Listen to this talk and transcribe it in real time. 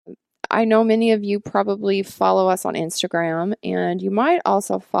I know many of you probably follow us on Instagram, and you might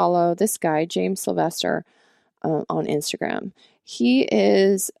also follow this guy, James Sylvester, on Instagram. He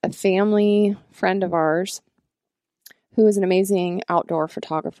is a family friend of ours who is an amazing outdoor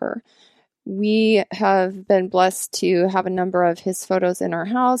photographer. We have been blessed to have a number of his photos in our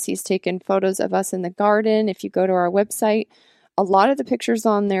house. He's taken photos of us in the garden. If you go to our website, a lot of the pictures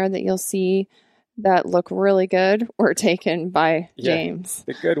on there that you'll see that look really good were taken by James.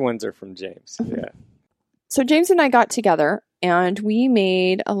 The good ones are from James. Yeah. So James and I got together and we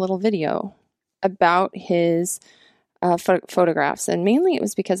made a little video about his photographs. And mainly it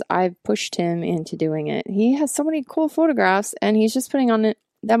was because I pushed him into doing it. He has so many cool photographs and he's just putting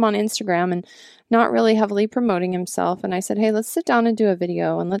them on Instagram and not really heavily promoting himself. And I said, hey, let's sit down and do a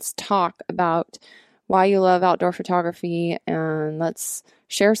video and let's talk about why you love outdoor photography and let's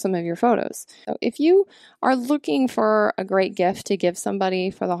share some of your photos. So if you are looking for a great gift to give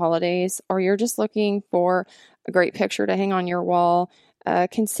somebody for the holidays, or you're just looking for a great picture to hang on your wall,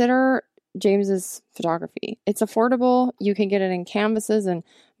 consider James's photography. It's affordable. You can get it in canvases and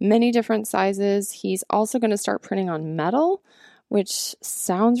many different sizes. He's also going to start printing on metal, which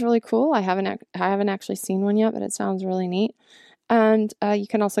sounds really cool. I haven't actually seen one yet, but it sounds really neat. And you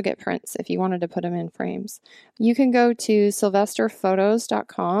can also get prints if you wanted to put them in frames. You can go to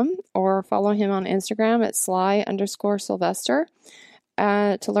sylvesterphotos.com or follow him on Instagram at sly_Sylvester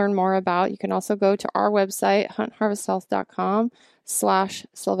to learn more about. You can also go to our website,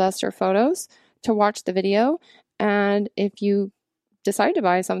 huntharvesthealth.com/SylvesterPhotos to watch the video. And if you decide to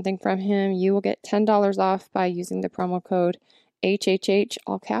buy something from him, you will get $10 off by using the promo code HHH,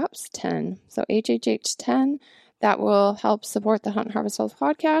 all caps, 10. So HHH10. That will help support the Hunt and Harvest Health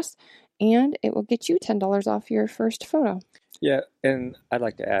podcast, and it will get you $10 off your first photo. Yeah, and I'd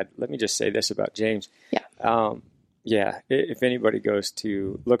like to add, let me just say this about James. If anybody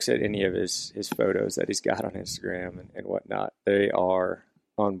looks at any of his photos that he's got on Instagram and whatnot, they are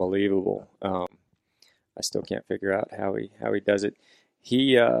unbelievable. I still can't figure out how he does it.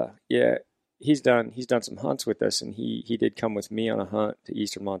 He's done some hunts with us, and he did come with me on a hunt to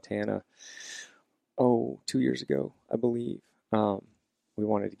eastern Montana. 2 years ago, I believe. We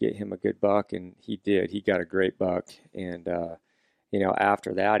wanted to get him a good buck, and he did. He got a great buck, and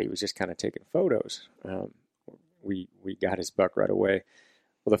after that, he was just kind of taking photos. We got his buck right away.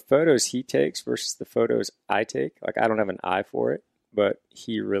 Well, the photos he takes versus the photos I take, like I don't have an eye for it, but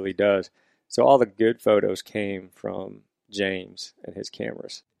he really does. So all the good photos came from James and his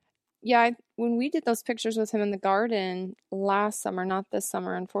cameras. Yeah, when we did those pictures with him in the garden last summer, not this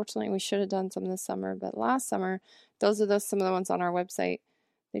summer, unfortunately, we should have done some this summer, but last summer, those are some of the ones on our website.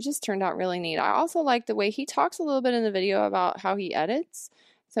 They just turned out really neat. I also like the way he talks a little bit in the video about how he edits.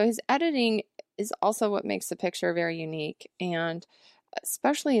 So his editing is also what makes the picture very unique, and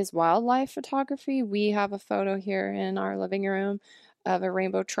especially his wildlife photography. We have a photo here in our living room of a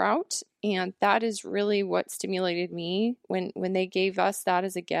rainbow trout, and that is really what stimulated me when they gave us that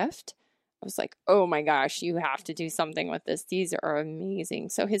as a gift. I was like, oh my gosh, you have to do something with this. These are amazing.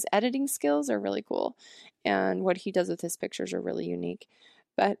 So his editing skills are really cool, and what he does with his pictures are really unique.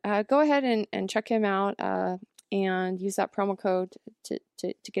 But go ahead and check him out and use that promo code to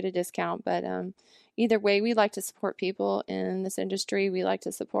get a discount. But either way, we like to support people in this industry. We like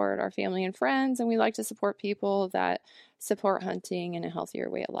to support our family and friends, and we like to support people that support hunting and a healthier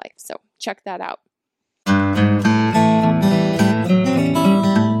way of life. So check that out.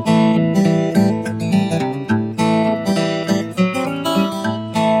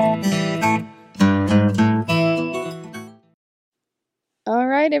 All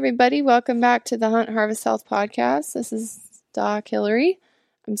right, everybody, welcome back to the Hunt Harvest Health podcast. This is Doc Hillary.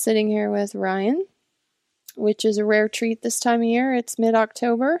 I'm sitting here with Ryan, which is a rare treat this time of year. It's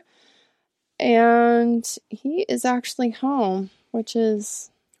mid-October, and he is actually home, which is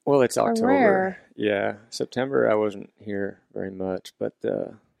it's October. Rare. Yeah, September I wasn't here very much, but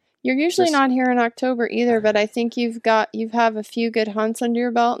you're usually not here in October either. But I think you've have a few good hunts under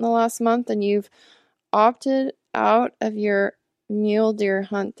your belt in the last month, and you've opted out of your mule deer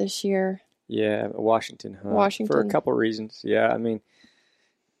hunt this year. Yeah, a Washington hunt. For a couple reasons. Yeah, I mean,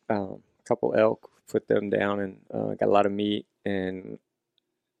 a couple elk, put them down, and got a lot of meat. And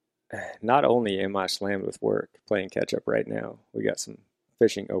not only am I slammed with work playing catch up right now, we got some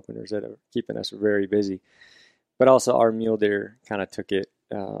fishing openers that are keeping us very busy, but also our mule deer kind of took it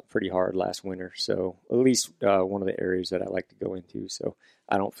pretty hard last winter. So at least one of the areas that I like to go into. So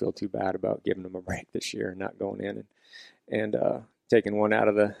I don't feel too bad about giving them a break this year and not going in and taking one out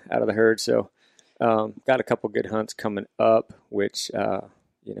of the herd. So got a couple good hunts coming up, which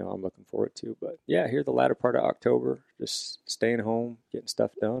I'm looking forward to. But yeah, here the latter part of October, just staying home, getting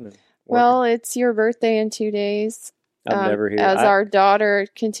stuff done, and working. Well, it's your birthday in 2 days. I'm never here. As our daughter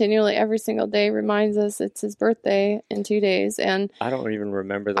continually every single day reminds us it's his birthday in 2 days, and I don't even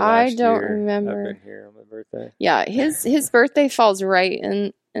remember the last I don't year remember. I've been here on my birthday. Yeah, his birthday falls right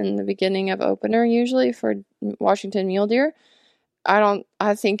in the beginning of opener usually for Washington Mule Deer. I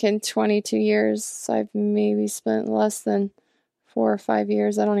think in 22 years I've maybe spent less than 4 or 5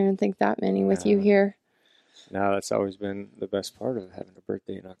 years. I don't even think that many with you here. No, that's always been the best part of having a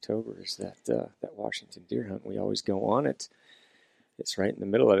birthday in October is that Washington deer hunt. We always go on it. It's right in the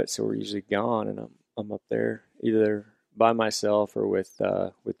middle of it, so we're usually gone, and I'm up there either by myself or with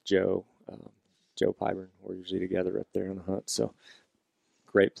Joe Pyburn. We're usually together up there on the hunt. So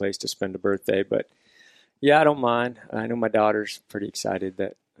great place to spend a birthday. But yeah, I don't mind. I know my daughter's pretty excited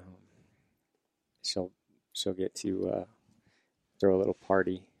that she'll get to throw a little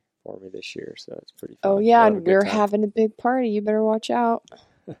party for me this year, so it's pretty fun. Oh yeah, and we're having a big party. You better watch out.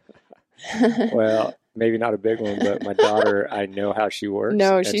 Well, maybe not a big one, but my daughter, I know how she works.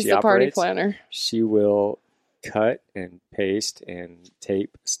 No, she's the party planner. She will cut and paste and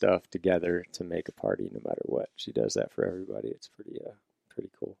tape stuff together to make a party no matter what. She does that for everybody. It's pretty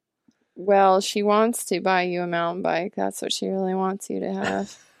cool. Well, she wants to buy you a mountain bike. That's what she really wants you to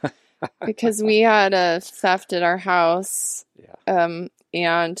have. Because we had a theft at our house. Yeah.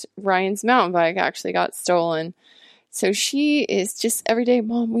 And Ryan's mountain bike actually got stolen. So she is just every day,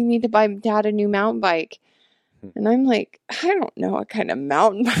 Mom, we need to buy Dad a new mountain bike. And I'm like, I don't know what kind of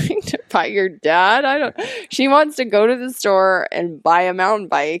mountain bike to buy your dad. She wants to go to the store and buy a mountain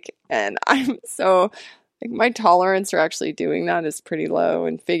bike. And I'm so, like, my tolerance for actually doing that is pretty low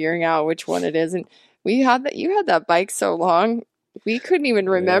and figuring out which one it is. And you had that bike so long. We couldn't even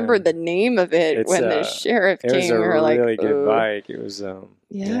remember the name of it when the sheriff came. It was a we were really good bike. It was, it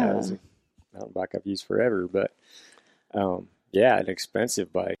yeah, was a mountain bike I've used forever, but an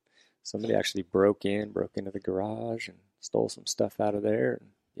expensive bike. Somebody actually broke into the garage and stole some stuff out of there.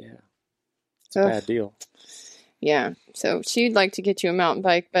 And yeah, it's a bad deal. Yeah, so she'd like to get you a mountain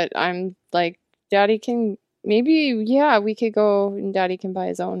bike, but I'm like, Daddy can we could go and Daddy can buy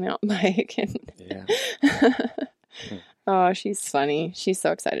his own mountain bike. Yeah. Oh, she's funny. She's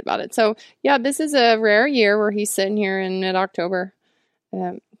so excited about it. So, yeah, this is a rare year where he's sitting here in mid-October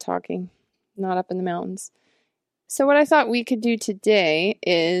talking, not up in the mountains. So what I thought we could do today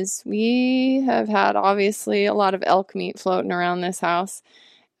is we have had, obviously, a lot of elk meat floating around this house.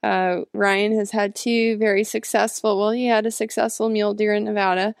 Ryan has had 2 very successful, he had a successful mule deer in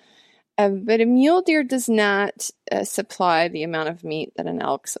Nevada. But a mule deer does not supply the amount of meat that an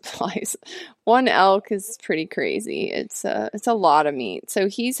elk supplies. One elk is pretty crazy. It's a lot of meat. So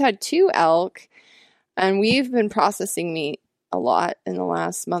he's had 2 elk, and we've been processing meat a lot in the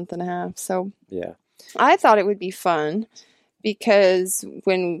last month and a half. So yeah, I thought it would be fun because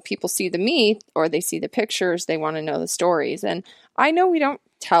when people see the meat or they see the pictures, they want to know the stories. And I know we don't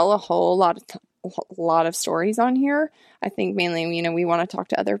tell a whole lot of stories on here. I think mainly, we want to talk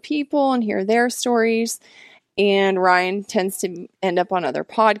to other people and hear their stories. And Ryan tends to end up on other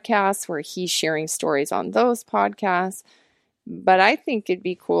podcasts where he's sharing stories on those podcasts. But I think it'd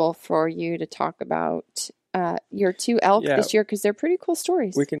be cool for you to talk about your 2 elk this year because they're pretty cool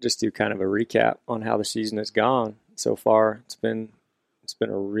stories. We can just do kind of a recap on how the season has gone so far. It's been a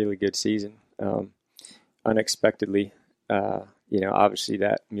really good season. Unexpectedly, obviously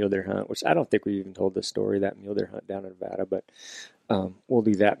that mule deer hunt, which I don't think we even told the story, that mule deer hunt down in Nevada, but we'll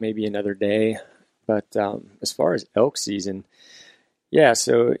do that maybe another day. But as far as elk season,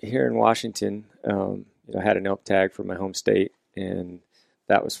 so here in Washington, I had an elk tag for my home state, and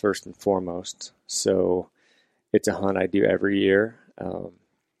that was first and foremost. So it's a hunt I do every year. I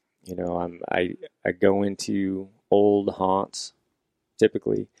go into old haunts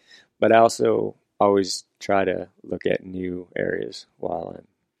typically, but I also always try to look at new areas while I'm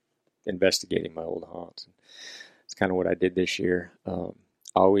investigating my old haunts. It's kind of what I did this year.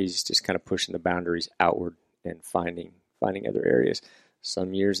 Always just kind of pushing the boundaries outward and finding other areas.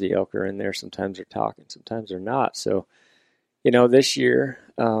 Some years the elk are in there, sometimes they're talking, sometimes they're not. So, this year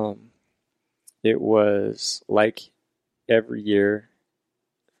it was like every year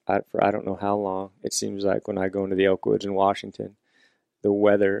for I don't know how long. It seems like when I go into the elk woods in Washington, the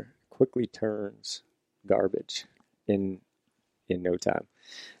weather quickly turns garbage in no time.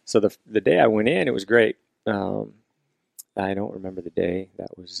 So the day I went in, it was great. I don't remember the day.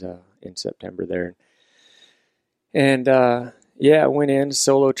 That was in September there. And I went in,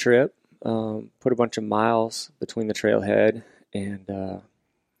 solo trip, put a bunch of miles between the trailhead and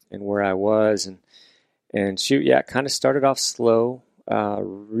where I was, and shoot, kind of started off slow.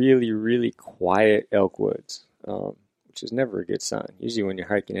 really, really quiet elk woods, which is never a good sign. Usually when you're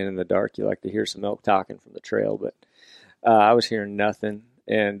hiking in the dark, you like to hear some elk talking from the trail, but I was hearing nothing.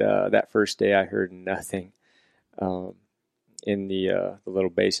 And that first day I heard nothing in the little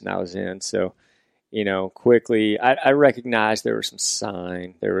basin I was in. So, quickly I recognized there was some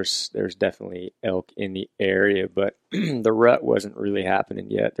sign. There's definitely elk in the area, but the rut wasn't really happening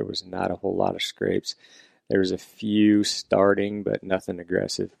yet. There was not a whole lot of scrapes. There was a few starting, but nothing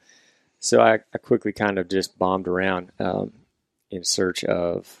aggressive. So I quickly kind of just bombed around in search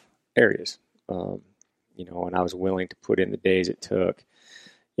of areas, and I was willing to put in the days it took,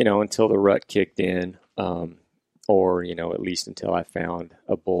 until the rut kicked in, or, at least until I found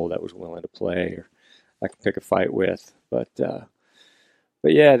a bull that was willing to play or I could pick a fight with. But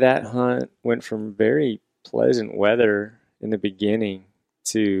yeah, that hunt went from very pleasant weather in the beginning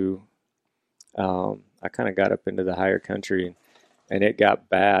to I kind of got up into the higher country and it got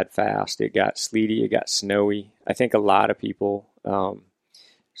bad fast. It got sleety, it got snowy. I think a lot of people,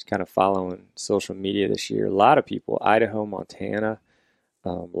 just kind of following social media this year, a lot of people, Idaho, Montana, a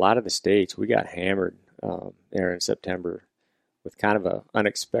lot of the states, we got hammered there in September with kind of an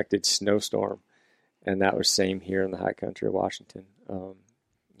unexpected snowstorm. And that was same here in the high country of Washington.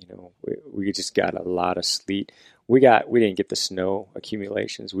 We just got a lot of sleet. We didn't get the snow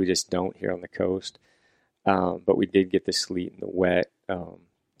accumulations. We just don't here on the coast. But we did get the sleet and the wet.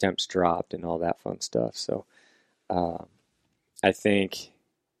 Temps dropped and all that fun stuff. So I think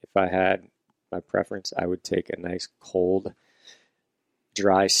if I had my preference, I would take a nice cold,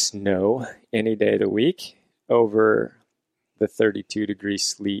 dry snow any day of the week over the 32-degree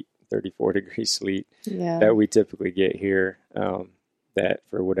sleet, 34-degree sleet that we typically get here, that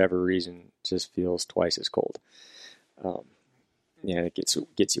for whatever reason just feels twice as cold. It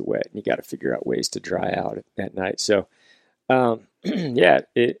gets you wet, and you got to figure out ways to dry out at night. So,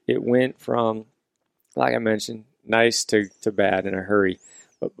 it went from, like I mentioned, nice to bad in a hurry.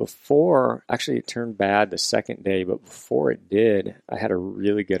 But actually it turned bad the second day, but before it did, I had a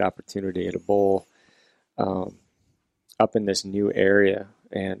really good opportunity at a bull up in this new area.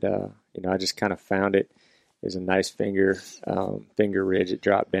 And, I just kind of found it. It was a nice finger ridge. It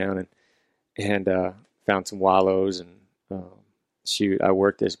dropped down and found some wallows and, I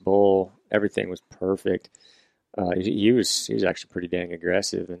worked this bull. Everything was perfect. He was actually pretty dang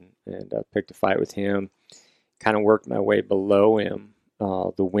aggressive and picked a fight with him. Kind of worked my way below him.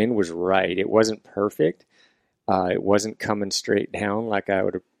 The wind was right. It wasn't perfect. It wasn't coming straight down like I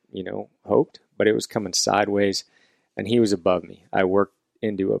would have, hoped, but it was coming sideways, and he was above me. I worked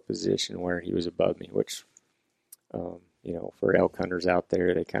into a position where he was above me, which, for elk hunters out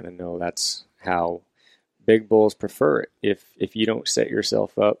there, they kind of know that's how big bulls prefer it. If you don't set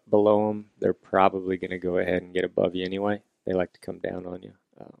yourself up below them, they're probably going to go ahead and get above you anyway. They like to come down on you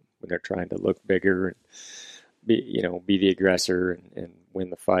when they're trying to look bigger and be the aggressor and win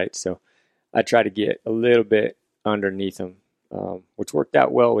the fight. So I try to get a little bit underneath them, which worked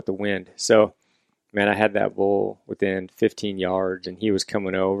out well with the wind. So, man, I had that bull within 15 yards, and he was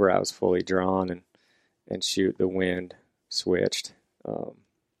coming over. I was fully drawn, and shoot, the wind switched.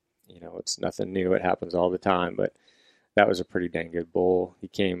 It's nothing new. It happens all the time, but that was a pretty dang good bull. He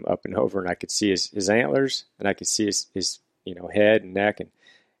came up and over, and I could see his antlers, and I could see his head and neck, and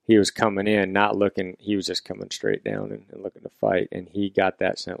he was coming in, not looking. He was just coming straight down and looking to fight, and he got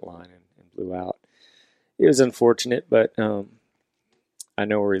that scent line and blew out. It was unfortunate, but I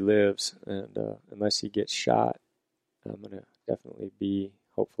know where he lives, and unless he gets shot, I'm going to definitely be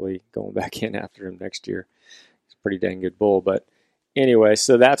hopefully going back in after him next year. He's a pretty dang good bull, but anyway,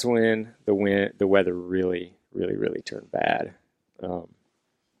 so that's when the weather really, really, really turned bad.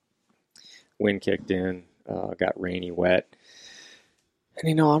 Wind kicked in, got rainy, wet.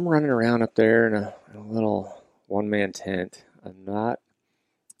 And, I'm running around up there in a little one-man tent. I'm not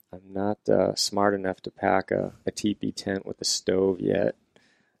smart enough to pack a teepee tent with a stove yet.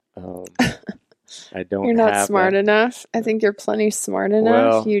 I don't. You're not smart enough. I think you're plenty smart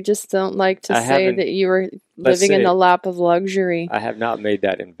enough. You just don't like to say that you were living in the lap of luxury. I have not made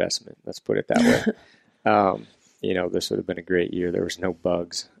that investment. Let's put it that way. This would have been a great year. There was no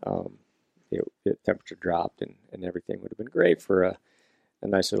bugs. The temperature dropped and everything would have been great for a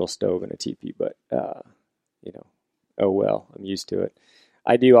nice little stove and a teepee. But oh well, I'm used to it.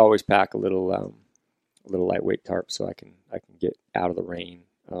 I do always pack a little lightweight tarp so I can get out of the rain.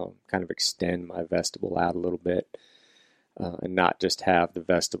 Kind of extend my vestibule out a little bit, and not just have the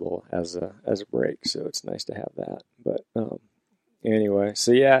vestibule as a break. So it's nice to have that. But anyway,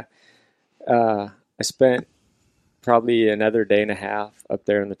 so yeah, I spent probably another day and a half up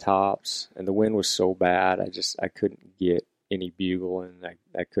there in the tops, and the wind was so bad I couldn't get any bugle, and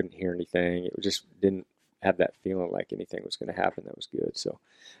I couldn't hear anything. It just didn't have that feeling like anything was going to happen that was good. So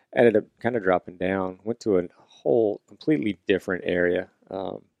I ended up kind of dropping down, went to a whole completely different area.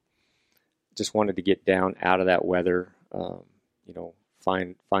 Just wanted to get down out of that weather,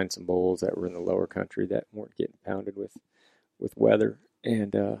 find some bulls that were in the lower country that weren't getting pounded with weather,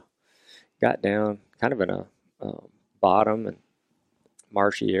 and got down kind of in a bottom and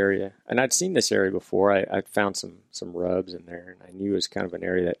marshy area. And I'd seen this area before. I'd found some rubs in there, and I knew it was kind of an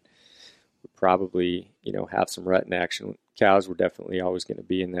area that would probably, have some rutting action. Cows were definitely always going to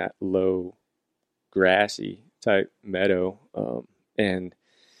be in that low, grassy type meadow. And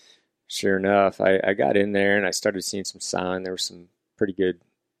sure enough, I got in there and I started seeing some sign. There were some pretty good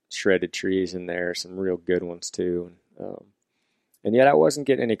shredded trees in there, some real good ones too. And yet I wasn't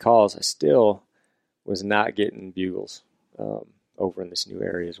getting any calls. I still was not getting bugles over in this new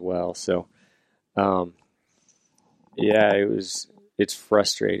area as well. So, it's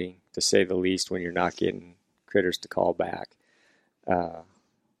frustrating to say the least when you're not getting critters to call back.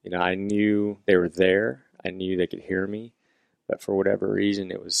 I knew they were there. I knew they could hear me, but for whatever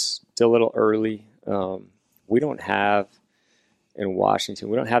reason, it was still a little early. We don't have, in Washington,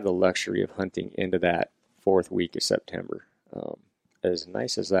 we don't have the luxury of hunting into that 4th week of September. As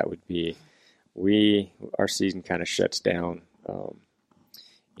nice as that would be, our season kind of shuts down,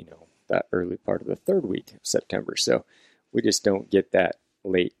 that early part of the 3rd week of September. So we just don't get that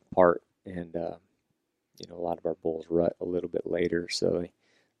late part. And, a lot of our bulls rut a little bit later, so they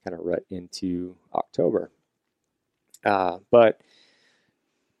kind of rut into October. But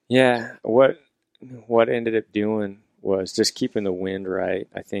yeah, what ended up doing was just keeping the wind right.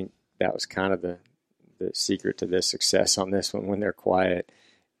 I think that was kind of the secret to the success on this one. When they're quiet,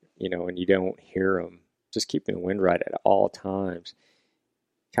 and you don't hear them, just keeping the wind right at all times,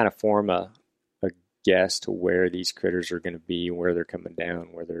 kind of form a guess to where these critters are going to be, where they're coming down,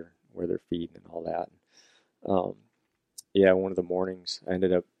 where they're feeding, and all that. One of the mornings I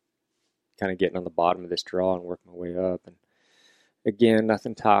ended up kind of getting on the bottom of this draw and working my way up, and again,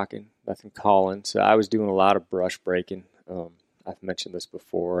 nothing talking, nothing calling. So I was doing a lot of brush breaking. I've mentioned this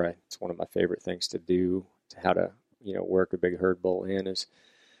before. It's one of my favorite things to do, to how to work a big herd bull in, is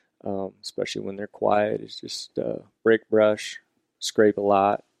especially when they're quiet, is just break brush, scrape a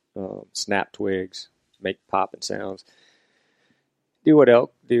lot, snap twigs, make popping sounds, do what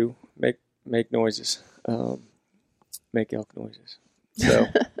elk do, make noises, make elk noises. So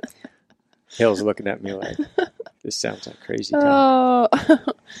Hill's looking at me like, this sounds like crazy talk. Oh,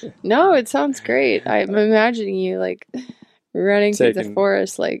 no, it sounds great. I'm imagining you like running through the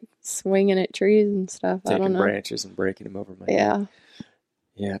forest, like swinging at trees and stuff. I don't know. Taking branches and breaking them over my head.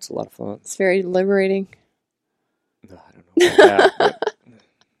 Yeah, it's a lot of fun. It's very liberating. No, I don't know about that, but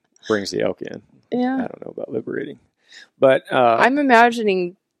brings the elk in. Yeah. I don't know about liberating. But I'm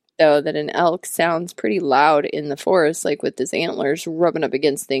imagining, though, that an elk sounds pretty loud in the forest, like with his antlers rubbing up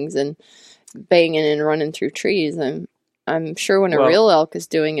against things and banging and running through trees. I'm sure when a real elk is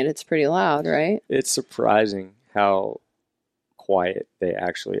doing it, it's pretty loud, right? It's surprising how quiet they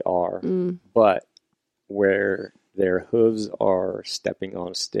actually are. But where their hooves are stepping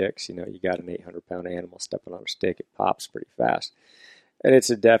on sticks, you got an 800-pound animal stepping on a stick, it pops pretty fast. And it's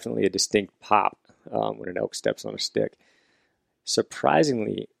definitely a distinct pop when an elk steps on a stick.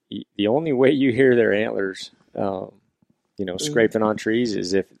 Surprisingly, the only way you hear their antlers scraping on trees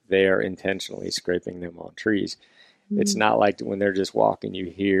is if they are intentionally scraping them on trees. It's not like when they're just walking, you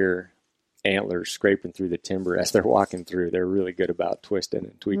hear antlers scraping through the timber as they're walking through. They're really good about twisting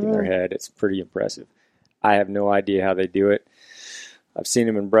and tweaking their head. It's pretty impressive. I have no idea how they do it. I've seen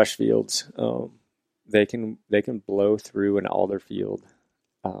them in brush fields. They can blow through an alder field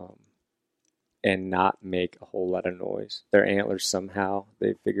and not make a whole lot of noise. Their antlers, somehow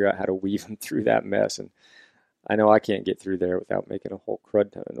they figure out how to weave them through that mess. And I know I can't get through there without making a whole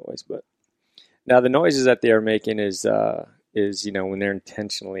crud ton of noise. But now the noises that they are making is when they're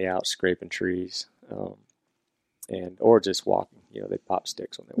intentionally out scraping trees, or just walking. They pop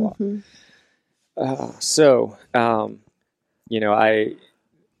sticks when they walk.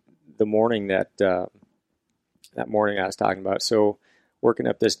 The morning that morning I was talking about, so working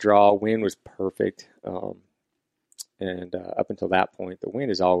up this draw, wind was perfect, and up until that point, the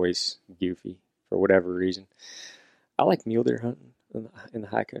wind is always goofy for whatever reason. I like mule deer hunting in the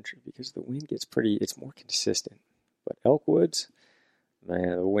high country because the wind gets it's more consistent. But elk woods,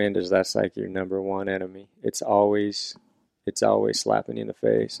 man, the wind that's like your number one enemy. It's always slapping you in the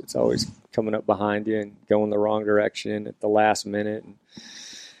face. It's always coming up behind you and going the wrong direction at the last minute. And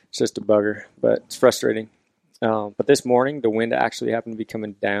it's just a bugger, but it's frustrating. But this morning, the wind actually happened to be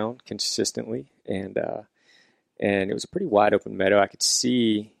coming down consistently, and and it was a pretty wide open meadow. I could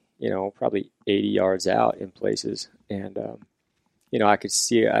see, probably 80 yards out in places, and I could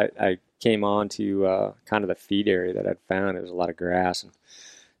see. I came on to kind of the feed area that I'd found. There was a lot of grass, and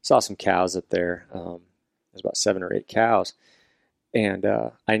saw some cows up there. There's about 7 or 8 cows, and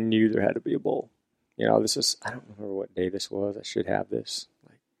I knew there had to be a bull. This was, I don't remember what day this was. I should have this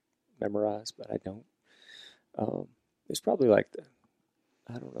memorized, but I don't. It's probably I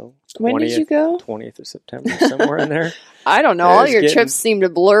don't know. When did you go? 20th of September, somewhere in there. I don't know. All your trips seem to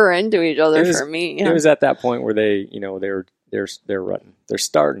blur into each other for me. It was at that point where they're rutting. They're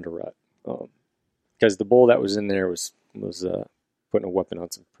starting to rut. Because the bull that was in there was putting a weapon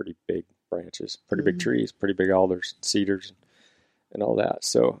on some pretty big branches, pretty big trees, pretty big alders, cedars, and all that.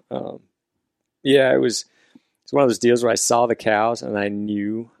 So, it's one of those deals where I saw the cows and I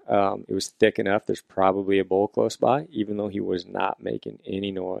knew it was thick enough. There's probably a bull close by, even though he was not making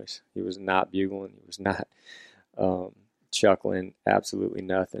any noise. He was not bugling. He was not chuckling. Absolutely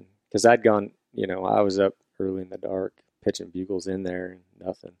nothing. Because I'd gone, I was up early in the dark pitching bugles in there and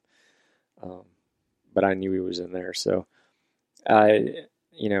nothing. But I knew he was in there. So as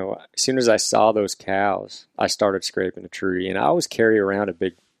soon as I saw those cows, I started scraping a tree. And I always carry around a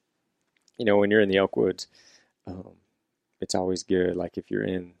big, when you're in the elk woods, it's always good. Like if you're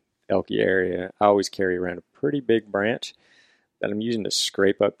in Elky area, I always carry around a pretty big branch that I'm using to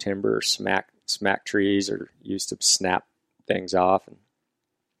scrape up timber or smack trees, or use to snap things off.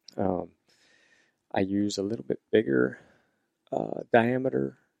 And I use a little bit bigger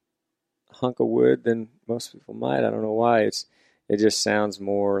diameter hunk of wood than most people might. I don't know why. It just sounds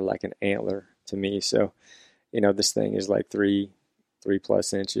more like an antler to me. So, this thing is like 3+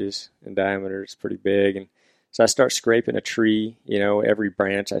 inches in diameter. It's pretty big. And so I start scraping a tree, every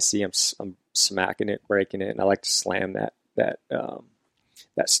branch I see, I'm smacking it, breaking it. And I like to slam that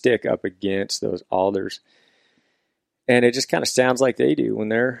stick up against those alders. And it just kind of sounds like they do when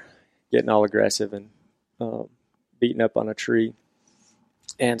they're getting all aggressive and beating up on a tree.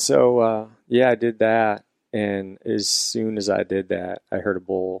 And so, I did that. And as soon as I did that, I heard a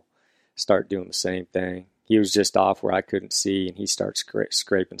bull start doing the same thing. He was just off where I couldn't see, and he started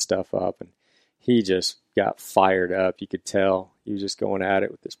scraping stuff up, and he just got fired up. You could tell he was just going at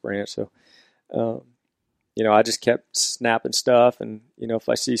it with this branch. So, I just kept snapping stuff, and, if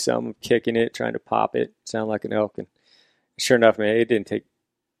I see something, kicking it, trying to pop it, sound like an elk. And sure enough, man, it didn't take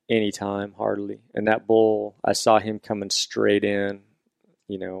any time, hardly. And that bull, I saw him coming straight in,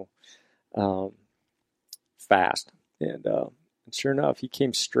 fast. And sure enough, he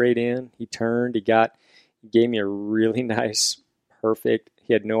came straight in. He turned. He gave me a really nice, perfect.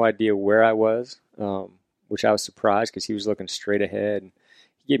 He had no idea where I was, which I was surprised because he was looking straight ahead. And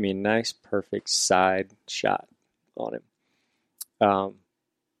he gave me a nice, perfect side shot on him.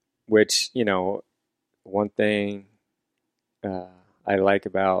 Which, one thing I like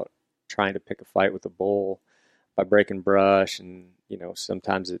about trying to pick a fight with a bull by breaking brush, and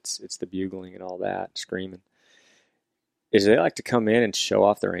sometimes it's the bugling and all that, screaming, is they like to come in and show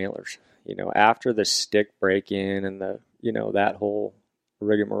off their antlers. After the stick break in and the that whole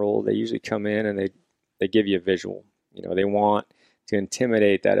rigmarole, they usually come in and they give you a visual. They want to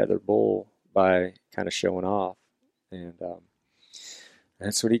intimidate that other bull by kind of showing off, and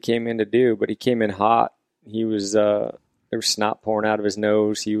that's what he came in to do. But he came in hot. He was there was snot pouring out of his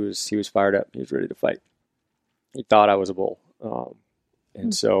nose. He was fired up. He was ready to fight. He thought I was a bull,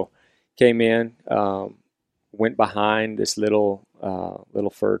 and so came in, went behind this little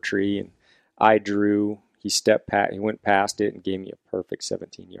fir tree, and I drew. He went past it and gave me a perfect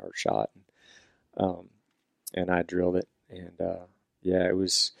 17-yard shot, and I drilled it. And it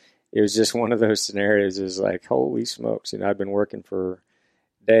was just one of those scenarios. Is like, holy smokes! I've been working for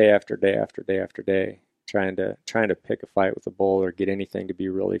day after day after day after day, trying to pick a fight with a bull or get anything to be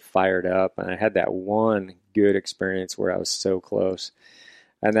really fired up. And I had that one good experience where I was so close,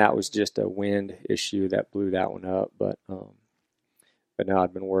 and that was just a wind issue that blew that one up. But now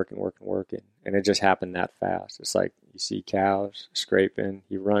I'd been working, and it just happened that fast. It's like you see cows scraping.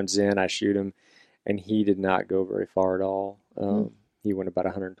 He runs in, I shoot him, and he did not go very far at all. He went about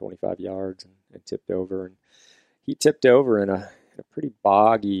 125 yards and tipped over. And he tipped over in a pretty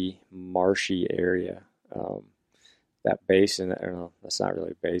boggy, marshy area. That basin, I don't know, that's not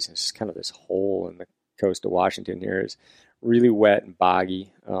really a basin. It's just kind of this hole in the coast of Washington here is really wet and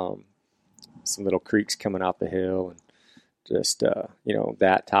boggy. Some little creeks coming out the hill, and just,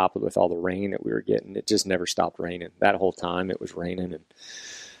 that toppled with all the rain that we were getting. It just never stopped raining. That whole time it was raining. And,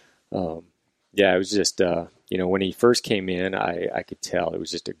 it was just, when he first came in, I could tell it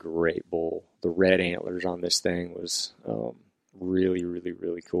was just a great bull. The red antlers on this thing was really, really,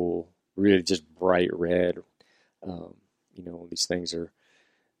 really cool. Really just bright red. These things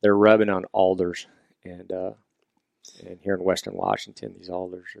they're rubbing on alders, and here in Western Washington, these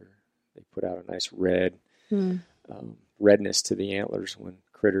alders they put out a nice red redness to the antlers when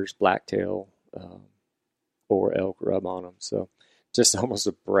critters, blacktail or elk rub on them. So just almost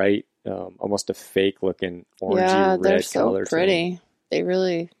a bright, almost a fake looking orangey red they're so color. pretty. They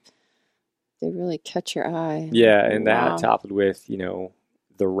really catch your eye. Yeah, and Wow. that topped with,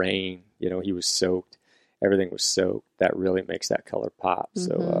 the rain, he was soaked. Everything was soaked. That really makes that color pop.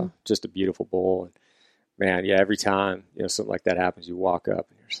 So just a beautiful bull. And man, yeah, every time, something like that happens, you walk up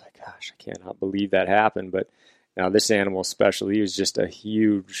and you're just like, gosh, I cannot believe that happened. But now this animal especially, he was just a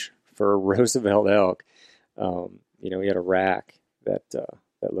huge, for a Roosevelt elk, he had a rack that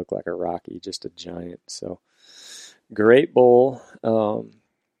looked like a Rocky, just a giant. So great bull.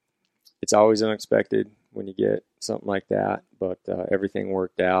 It's always unexpected when you get something like that, but everything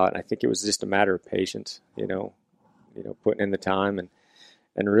worked out. And I think it was just a matter of patience, putting in the time and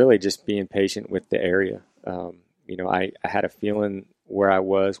really just being patient with the area. I had a feeling where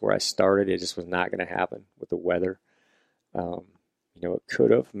I started, it just was not going to happen with the weather. It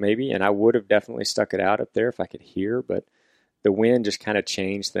could have maybe, and I would have definitely stuck it out up there if I could hear, but the wind just kind of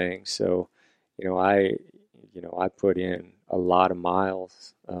changed things. So, I put in a lot of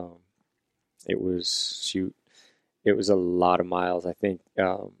miles. It was a lot of miles. I think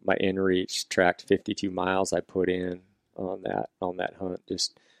my inReach tracked 52 miles I put in on that hunt,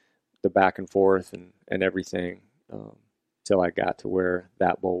 just the back and forth and everything till I got to where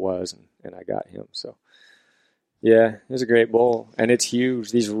that bull was and I got him. So yeah, it was a great bull, and it's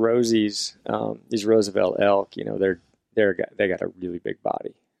huge. These Rosies, these Roosevelt elk, they got a really big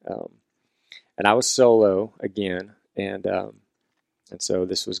body. And I was solo again, and so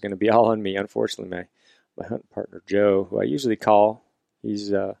this was going to be all on me. Unfortunately, my hunting partner Joe, who I usually call,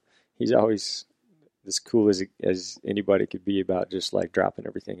 he's always as cool as anybody could be about just like dropping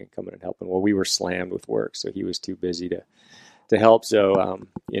everything and coming and helping. Well, we were slammed with work, so he was too busy to help. So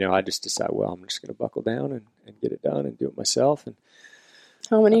I just decided, well, I'm just going to buckle down and get it done and do it myself. And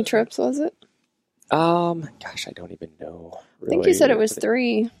how many trips was it? Gosh, I don't even know. Really. I think you said it was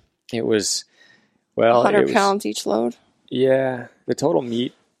 3. It was 100 pounds each load. Yeah, the total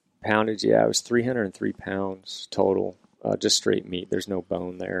meat poundage, it was 303 pounds total, just straight meat. There's no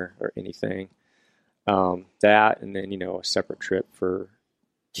bone there or anything. That, and then, a separate trip for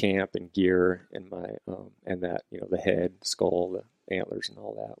camp and gear and my, and that, the head, skull, the antlers and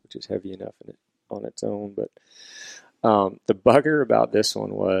all that, which is heavy enough on its own. But, the bugger about this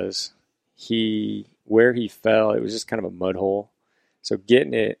one was where he fell, it was just kind of a mud hole. So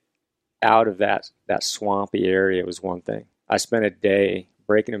getting it out of that swampy area was one thing. I spent a day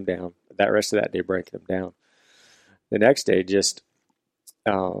breaking them down. That rest of that day breaking them down. The next day, just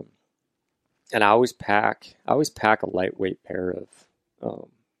and I always pack a lightweight pair of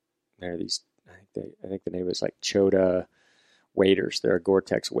there are these. I think the name is like Chota waders. They're a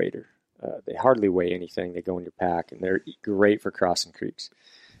Gore-Tex wader. They hardly weigh anything. They go in your pack, and they're great for crossing creeks.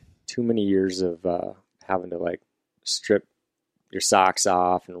 Too many years of having to like strip your socks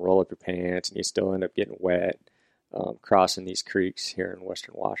off and roll up your pants, and you still end up getting wet crossing these creeks here in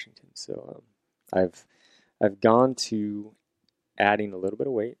Western Washington. So I've gone to adding a little bit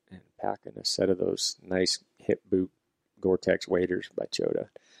of weight and packing a set of those nice hip boot Gore-Tex waders by Chota.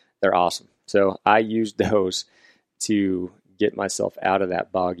 They're awesome. So I used those to get myself out of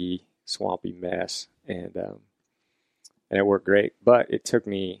that boggy, swampy mess, and it worked great. But it took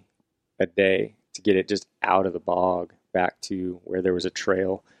me a day to get it just out of the bog back to where there was a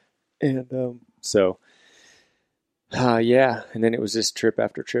trail. And and then it was just trip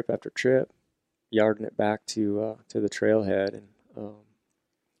after trip after trip, yarding it back to the trailhead, and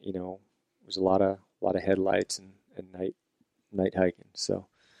it was a lot of headlights and night hiking. So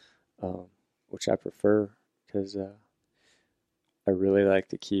which I prefer because I really like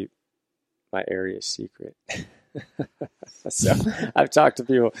to keep my area secret. So I've talked to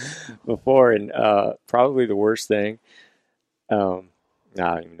people before, and probably the worst thing, I don't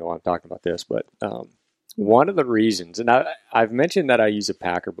even know why I'm talking about this, but one of the reasons, and I've mentioned that I use a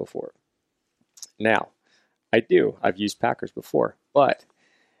packer before. Now, I've used packers before, but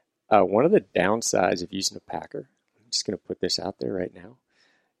one of the downsides of using a packer, I'm just going to put this out there right now,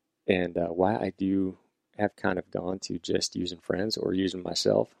 and why I do have kind of gone to just using friends or using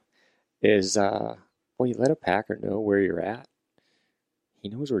myself, is you let a packer know where you're at. He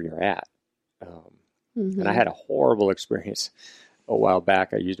knows where you're at. And I had a horrible experience a while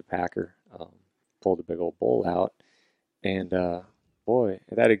back. I used a packer, pulled a big old bull out, and at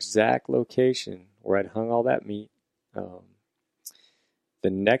that exact location where I'd hung all that meat, the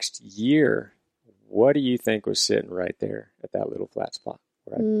next year what do you think was sitting right there at that little flat spot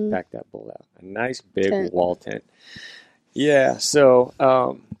where I packed that bull out? A nice big Tent. wall tent. Yeah. So,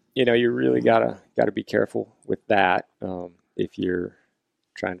 you really gotta be careful with that if you're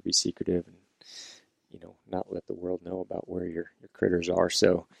trying to be secretive and not let the world know about where your critters are.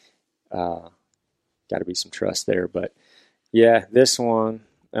 So, got to be some trust there. But yeah, this one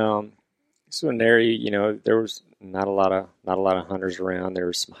area, there was not a lot of hunters around. There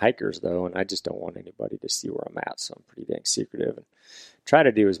were some hikers though, and I just don't want anybody to see where I'm at, so I'm pretty dang secretive and try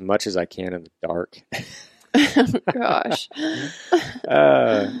to do as much as I can in the dark. Oh, gosh.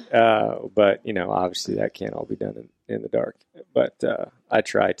 But obviously that can't all be done in the dark. But I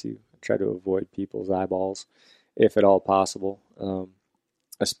try to avoid people's eyeballs if at all possible,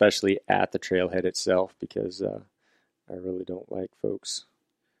 especially at the trailhead itself, because I really don't like folks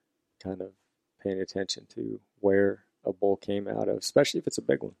kind of paying attention to where a bull came out of, especially if it's a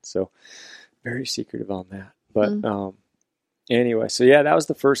big one. So very secretive on that. But anyway, so yeah, that was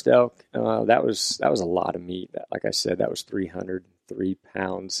the first elk. That was a lot of meat. Like I said, that was 303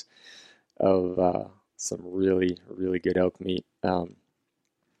 pounds of some really, really good elk meat. So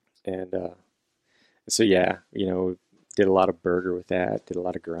yeah, did a lot of burger with that, did a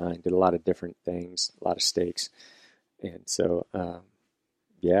lot of grind, did a lot of different things, a lot of steaks. And so,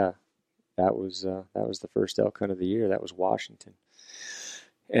 yeah, that was the first elk hunt of the year. That was Washington.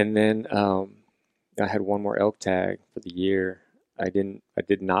 And then I had one more elk tag for the year. I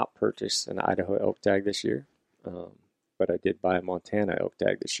did not purchase an Idaho elk tag this year, but I did buy a Montana elk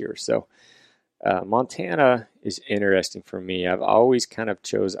tag this year. So Montana is interesting for me. I've always kind of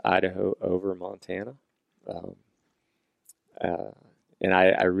chose Idaho over Montana. And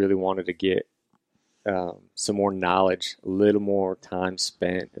I really wanted to get some more knowledge, a little more time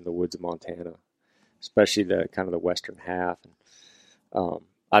spent in the woods of Montana, especially the kind of the western half. And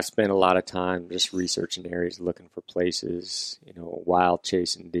I've spent a lot of time just researching areas, looking for places, wild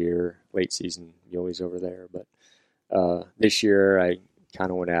chasing deer, late season muleys over there. But this year I kind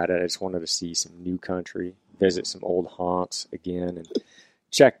of went at it. I just wanted to see some new country, visit some old haunts again, and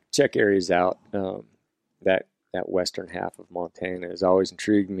check areas out. That western half of Montana has always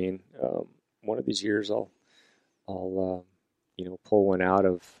intrigued me. And one of these years I'll pull one out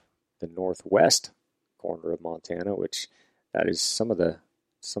of the northwest corner of Montana, which that is some of the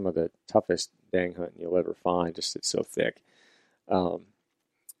toughest dang hunting you'll ever find. Just it's so thick.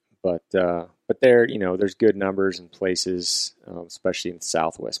 But there, there's good numbers and places, especially in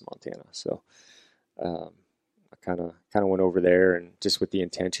southwest Montana. So I kind of went over there, and just with the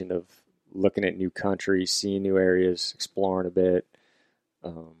intention of looking at new country, seeing new areas, exploring a bit,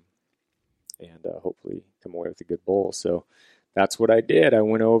 and hopefully come away with a good bull. So that's what I did. I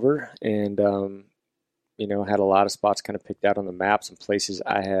went over and had a lot of spots kind of picked out on the map, some places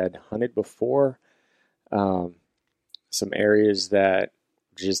I had hunted before, some areas that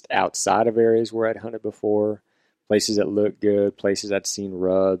just outside of areas where I'd hunted before, places that looked good, places I'd seen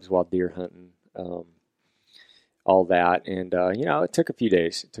rubs while deer hunting, all that. And, it took a few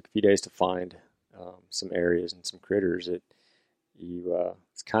days. It took a few days to find some areas and some critters that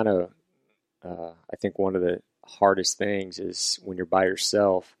it's kind of, I think one of the hardest things is when you're by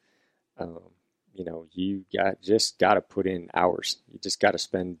yourself, you just got to put in hours. You just got to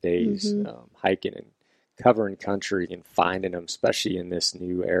spend days hiking and covering country and finding them, especially in this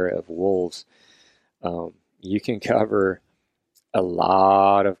new era of wolves. You can cover a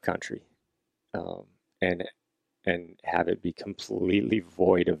lot of country and have it be completely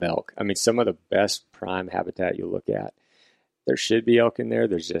void of elk. I mean, some of the best prime habitat you look at, there should be elk in there.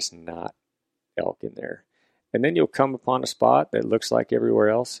 There's just not elk in there. And then you'll come upon a spot that looks like everywhere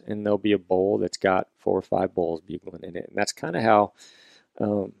else, and there'll be a bull that's got 4 or 5 bulls bugling in it. And that's kind of how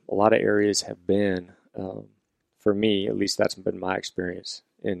a lot of areas have been. For me, at least that's been my experience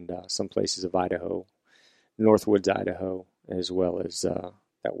in some places of Idaho, Northwoods, Idaho, as well as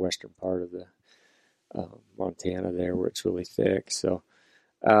that western part of the Montana there where it's really thick. So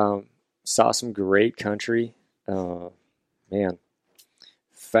saw some great country. Found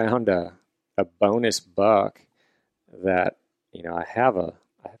a bonus buck that, I have a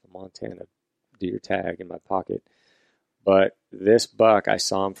Montana deer tag in my pocket, but this buck, I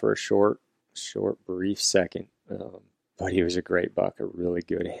saw him for a short, brief second, but he was a great buck, a really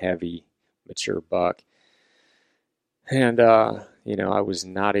good, heavy, mature buck. And, I was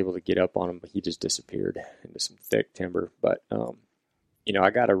not able to get up on him, but he just disappeared into some thick timber. But, I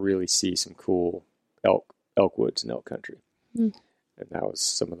got to really see some cool elk woods and elk country. And that was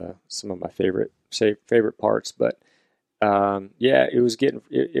some of my favorite parts. But,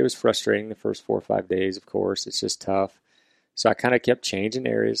 it was frustrating the first 4 or 5 days, of course. It's just tough. So I kind of kept changing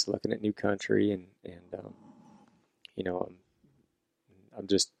areas, looking at new country, and you know, I'm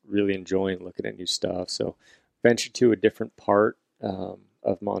just really enjoying looking at new stuff. So ventured to a different part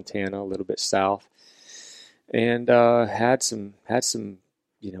of Montana, a little bit south, and had some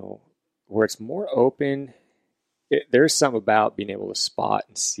where it's more open. There's something about being able to spot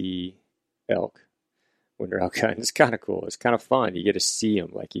and see elk when they're out hunting. It's kind of cool. It's kind of fun. You get to see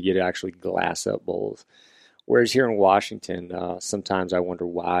them, like you get to actually glass up bulls. Whereas here in Washington, sometimes I wonder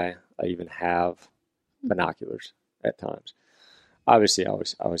why I even have binoculars at times. Obviously, I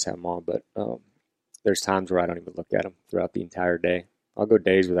always have them on, but there's times where I don't even look at them throughout the entire day. I'll go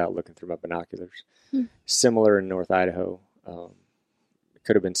days without looking through my binoculars. Similar in North Idaho. It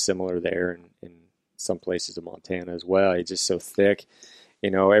could have been similar there in some places of Montana as well. It's just so thick.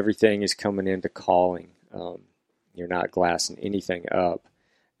 Everything is coming into calling. You're not glassing anything up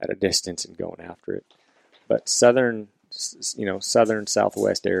at a distance and going after it. But southern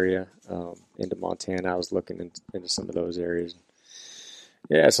southwest area into Montana, I was looking into some of those areas.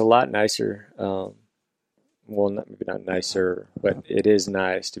 Yeah, it's a lot nicer. Maybe not nicer, but it is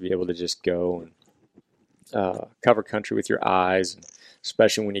nice to be able to just go and cover country with your eyes,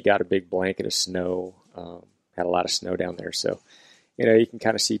 especially when you got a big blanket of snow. Had a lot of snow down there, so you can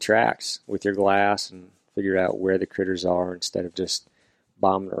kind of see tracks with your glass and figure out where the critters are instead of just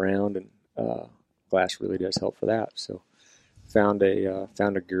bombing around. And glass really does help for that. So found a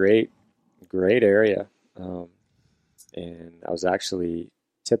great area, and I was actually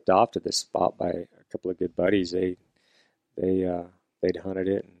tipped off to this spot by a couple of good buddies. They'd hunted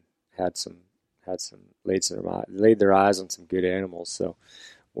it and laid their eyes on some good animals. So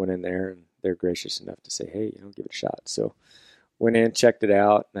went in there, and they're gracious enough to say, hey, give it a shot. So went in, checked it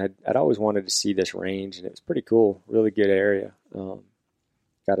out, and I'd always wanted to see this range, and it was pretty cool, really good area.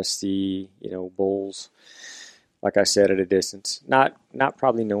 Got to see, bulls, like I said, at a distance. Not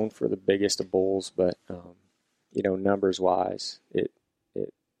probably known for the biggest of bulls, but numbers wise,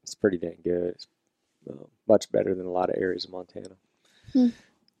 it's pretty dang good. It's much better than a lot of areas of Montana.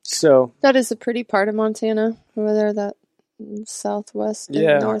 So that is a pretty part of Montana over there, that southwest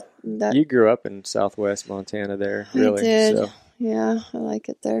and north. You grew up in southwest Montana there, really. I did. So, yeah, I like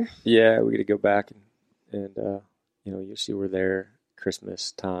it there. Yeah, we got to go back and usually we're there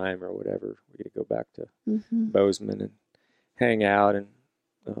Christmas time or whatever. We get to go back to Bozeman and hang out and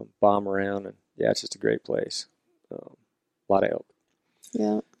bomb around, and yeah, it's just a great place. A lot of elk.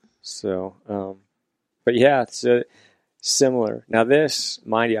 Yeah. So, but yeah, it's similar. Now this,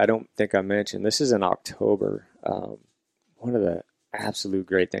 mind you, I don't think I mentioned, this is in October. One of the absolute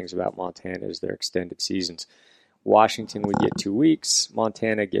great things about Montana is their extended seasons. Washington would get 2 weeks.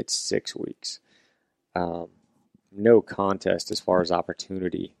 Montana gets 6 weeks. No contest as far as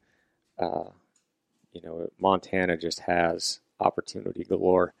opportunity. Montana just has opportunity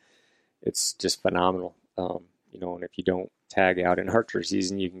galore. It's just phenomenal. And if you don't tag out in archery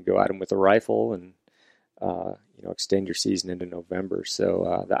season, you can go at them with a rifle and, extend your season into November.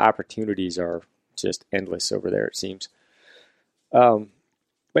 So the opportunities are just endless over there, it seems. But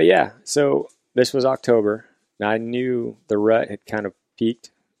yeah, so this was October. Now I knew the rut had kind of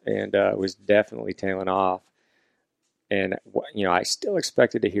peaked and was definitely tailing off. And, I still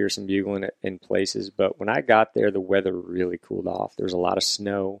expected to hear some bugling in places, but when I got there, the weather really cooled off. There was a lot of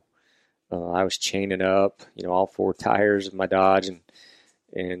snow. I was chaining up, all 4 tires of my Dodge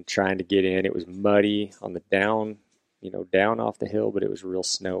and trying to get in. It was muddy on the down off the hill, but it was real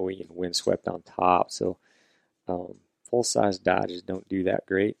snowy and windswept on top. So full-size Dodges don't do that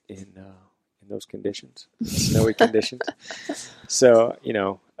great in those conditions, snowy conditions. So,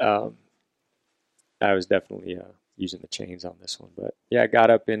 I was definitely using the chains on this one. But yeah, I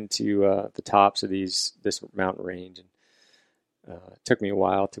got up into the tops of this mountain range, and it took me a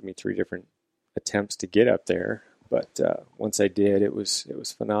while. It took me 3 different attempts to get up there, but once I did, it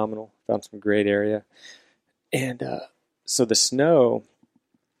was phenomenal. Found some great area, and so the snow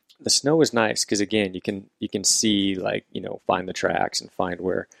was nice because again, you can see, like, find the tracks and find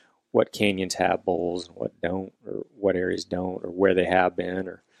what canyons have bulls and what don't, or what areas don't, or where they have been,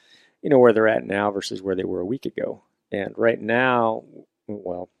 or where they're at now versus where they were a week ago. And right now,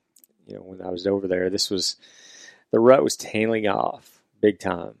 when I was over there, the rut was tailing off big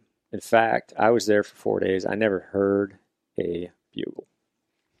time. In fact, I was there for 4 days. I never heard a bugle.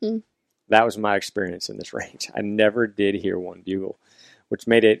 That was my experience in this range. I never did hear one bugle, which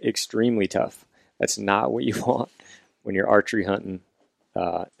made it extremely tough. That's not what you want when you're archery hunting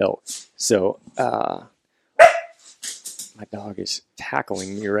elk. So my dog is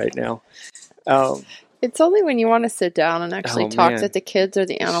tackling me right now. It's only when you want to sit down and actually talk that the kids or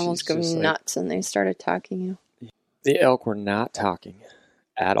the animals go nuts and they start attacking you. the elk were not talking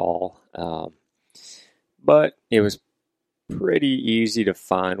at all. But it was pretty easy to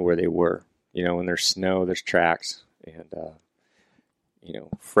find where they were. When there's snow, there's tracks, and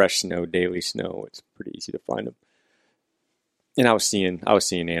fresh snow, daily snow. It's pretty easy to find them. And I was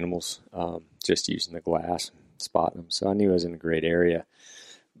seeing animals just using the glass, spotting them. So I knew I was in a great area.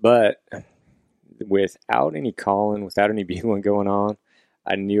 But without any calling, without any bugling going on,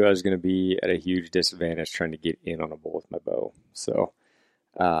 I knew I was going to be at a huge disadvantage trying to get in on a bull with my bow. So,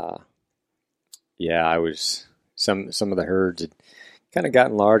 I was some of the herds had kind of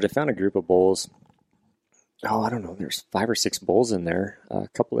gotten large. I found a group of bulls. I don't know. There's 5 or 6 bulls in there. A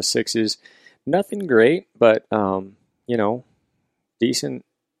couple of 6s. Nothing great, but decent.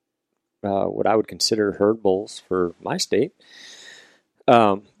 What I would consider herd bulls for my state.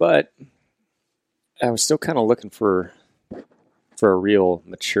 But I was still kind of looking for a real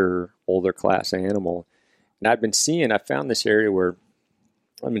mature, older class animal. And I found this area where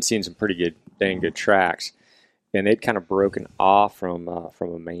I've been seeing some pretty dang good tracks. And they'd kind of broken off from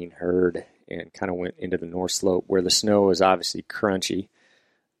a main herd and kind of went into the north slope where the snow is obviously crunchy,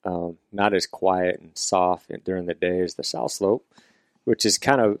 not as quiet and soft during the day as the south slope, which is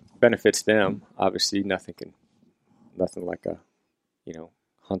kind of benefits them. Obviously, nothing like a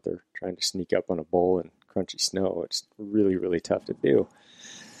hunter trying to sneak up on a bull in crunchy snow. It's really, really tough to do.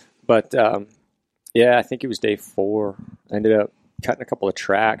 But I think it was day 4. I ended up cutting a couple of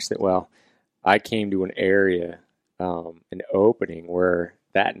tracks I came to an area, an opening where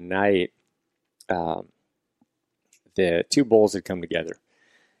that night the 2 bulls had come together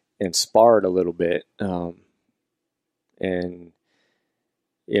and sparred a little bit. And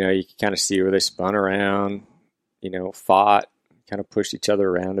you can kind of see where they spun around, fought, kind of pushed each other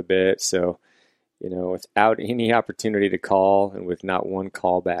around a bit. So, without any opportunity to call and with not one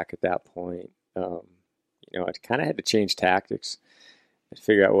call back at that point, I kind of had to change tactics and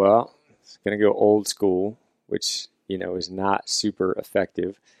figure out, it's going to go old school, which, is not super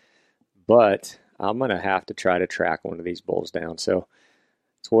effective, but I'm going to have to try to track one of these bulls down. So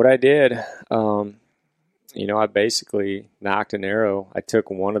that's what I did. I basically knocked an arrow. I took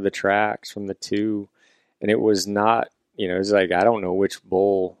one of the tracks from the 2, and it was not, it was like, I don't know which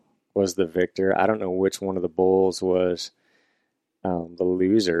bull was the victor. I don't know which one of the bulls was the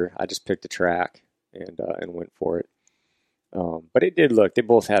loser. I just picked a track and went for it. But it did look, they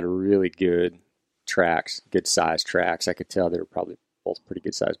both had really good tracks, good sized tracks. I could tell they were probably both pretty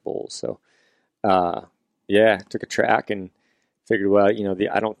good sized bulls. So, took a track and figured,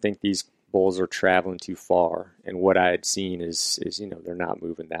 I don't think these bulls are traveling too far. And what I had seen is they're not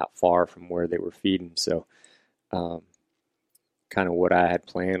moving that far from where they were feeding. So, kind of what I had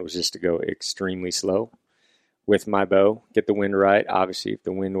planned was just to go extremely slow with my bow, get the wind right. Obviously, if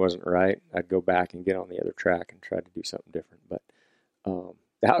the wind wasn't right, I'd go back and get on the other track and try to do something different. But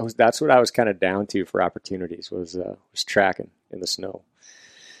that's what I was kind of down to for opportunities was tracking in the snow.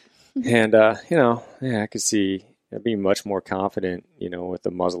 And I could see I'd be much more confident, with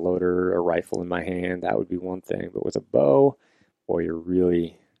a muzzleloader, a rifle in my hand. That would be one thing, but with a bow, boy, you're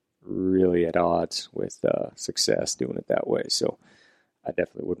really, really at odds with success doing it that way. So I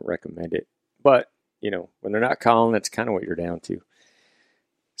definitely wouldn't recommend it. But when they're not calling, that's kind of what you're down to.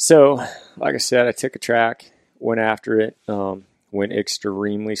 So, like I said, I took a track, went after it, went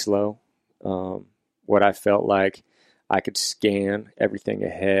extremely slow. What I felt like I could scan everything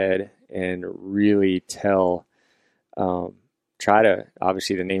ahead and really tell,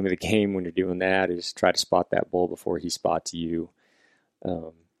 obviously the name of the game when you're doing that is try to spot that bull before he spots you.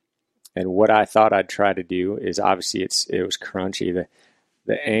 And what I thought I'd try to do is obviously it was crunchy.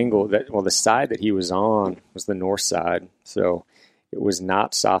 The angle the side that he was on was the north side. So it was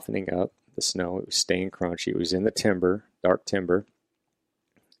not softening up the snow. It was staying crunchy. It was in the timber, dark timber.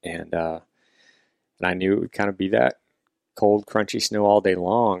 And I knew it would kind of be that cold, crunchy snow all day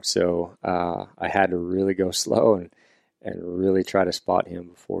long. So I had to really go slow and really try to spot him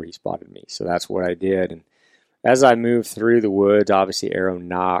before he spotted me. So that's what I did. And as I moved through the woods, obviously arrow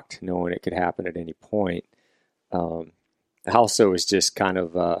knocked, knowing it could happen at any point. I also was just kind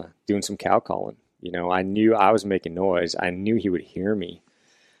of doing some cow calling. I knew I was making noise. I knew he would hear me.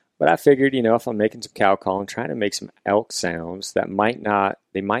 But I figured, if I'm making some cow calling, trying to make some elk sounds that might not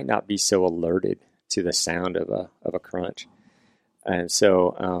be so alerted to the sound of a crunch. And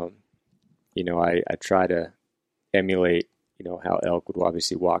so, I try to emulate, how elk would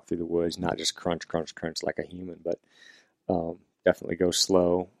obviously walk through the woods, not just crunch, crunch, crunch like a human, but definitely go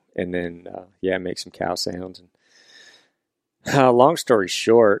slow and then, make some cow sounds. And long story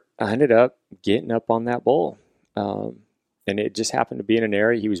short, I ended up getting up on that bull. And it just happened to be in an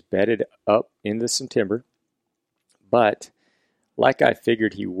area he was bedded up into some timber. But like I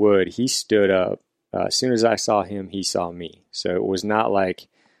figured he would, he stood up. As soon as I saw him, he saw me. So it was not like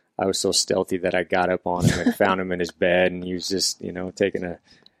I was so stealthy that I got up on him and found him in his bed and he was just, taking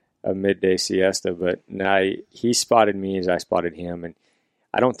a midday siesta. But no, he spotted me as I spotted him. And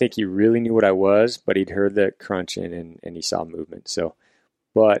I don't think he really knew what I was, but he'd heard the crunching and he saw movement. So,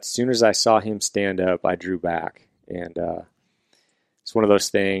 but as soon as I saw him stand up, I drew back. And it's one of those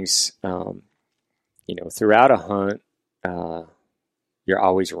things, throughout a hunt, you're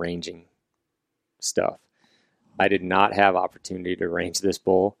always ranging stuff. I did not have opportunity to range this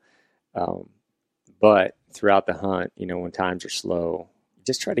bull, but throughout the hunt, when times are slow,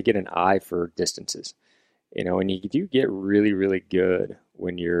 just try to get an eye for distances, and you do get really, really good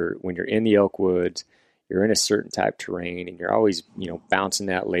when you're in the elk woods, you're in a certain type of terrain, and you're always, bouncing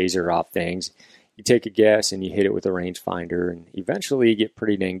that laser off things. You take a guess and you hit it with a rangefinder, and eventually you get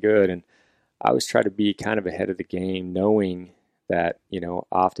pretty dang good. And I always try to be kind of ahead of the game, knowing that,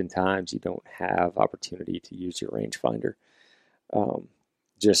 oftentimes you don't have opportunity to use your rangefinder.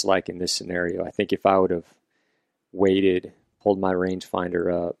 Just like in this scenario, I think if I would have waited, pulled my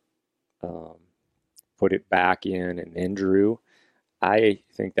rangefinder up, put it back in, and then drew, I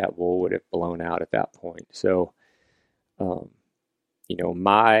think that bull would have blown out at that point. So,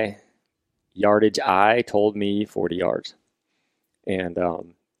 my yardage eye told me 40 yards. And,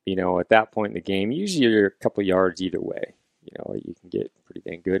 at that point in the game, usually you're a couple yards either way. You can get pretty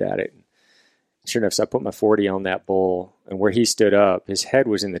dang good at it. And sure enough, so I put my 40 on that bull, and where he stood up, his head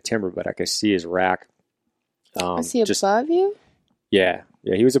was in the timber, but I could see his rack. Was he above you? Yeah,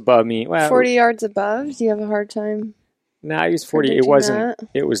 he was above me. Well, 40 yards above? Do you have a hard time? No, he was 40. It wasn't.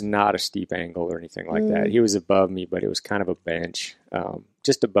 It was not a steep angle or anything like that. He was above me, but it was kind of a bench,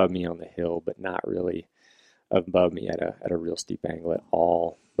 just above me on the hill, but not really above me at a real steep angle at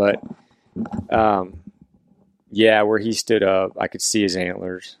all. But where he stood up, I could see his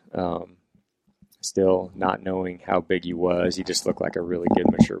antlers. Still not knowing how big he was, he just looked like a really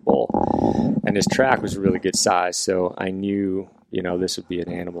good mature bull, and his track was really good size. So I knew, this would be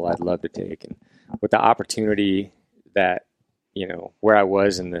an animal I'd love to take, and with the opportunity that, where I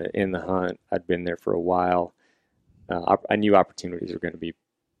was in the hunt, I'd been there for a while. I knew opportunities were going to be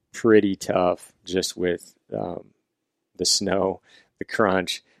pretty tough, just with the snow, the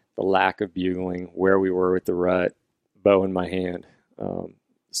crunch, the lack of bugling, where we were with the rut, bow in my hand.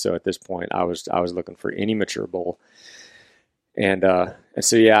 So at this point, I was looking for any mature bull, and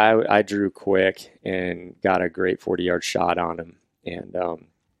so I drew quick and got a great 40-yard shot on him, and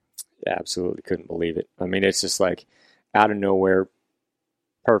absolutely couldn't believe it. I mean, it's just like out of nowhere,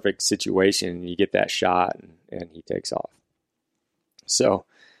 perfect situation. You get that shot, and he takes off. So,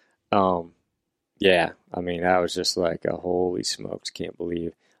 I mean, I was just like, holy smokes, can't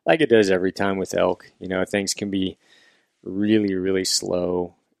believe. Like it does every time with elk. Things can be really, really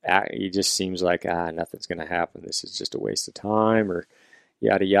slow. It just seems like, nothing's going to happen. This is just a waste of time, or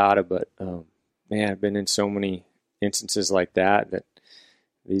yada, yada. But, I've been in so many instances like that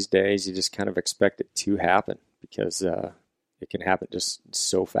these days you just kind of expect it to happen, because it can happen just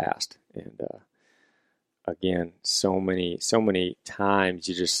so fast. And, again, so many times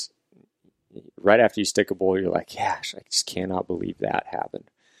you just, right after you stick a bull, you're like, gosh, I just cannot believe that happened.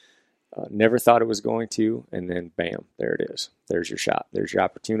 Never thought it was going to, and then bam, there it is. There's your shot. There's your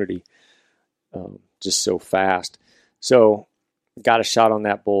opportunity. Just so fast. So got a shot on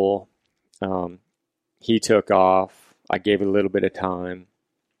that bull. He took off. I gave it a little bit of time.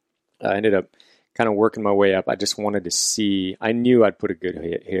 I ended up kind of working my way up. I just wanted to see. I knew I'd put a good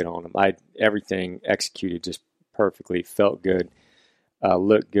hit on him. Everything executed just perfectly. Felt good.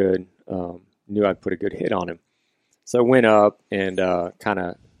 Looked good. Knew I'd put a good hit on him. So I went up and kind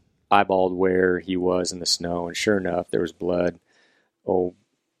of eyeballed where he was in the snow, and sure enough, there was blood.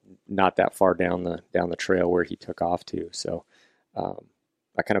 Not that far down the trail where he took off to. So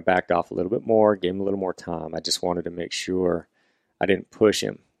I kind of backed off a little bit more, gave him a little more time. I just wanted to make sure I didn't push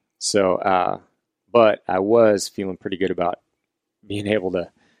him. So, but I was feeling pretty good about being able to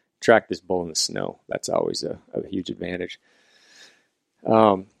track this bull in the snow. That's always a huge advantage.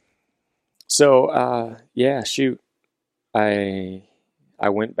 Shoot. I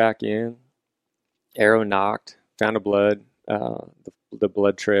went back in, arrow knocked, found a blood, the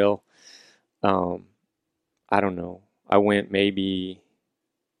blood trail. I don't know. I went maybe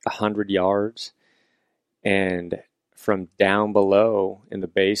 100 yards, and from down below in the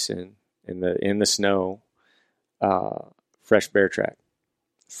basin, in the snow, fresh bear track.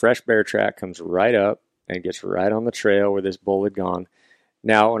 Fresh bear track comes right up and gets right on the trail where this bull had gone.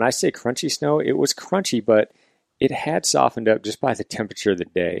 Now, when I say crunchy snow, it was crunchy, but it had softened up just by the temperature of the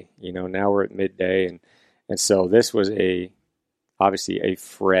day. Now we're at midday, and And so this was obviously a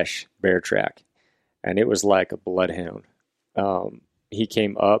fresh bear track, and it was like a bloodhound. He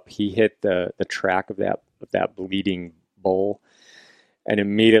came up, he hit the track of that bleeding bull, and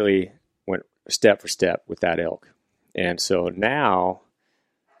immediately went step for step with that elk. And so now,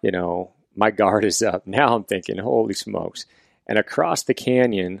 my guard is up. Now I'm thinking, holy smokes. And across the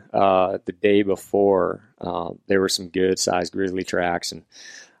canyon, the day before, there were some good sized grizzly tracks, and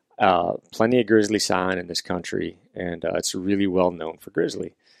plenty of grizzly sign in this country. And it's really well known for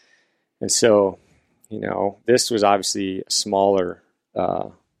grizzly. And so, this was obviously a smaller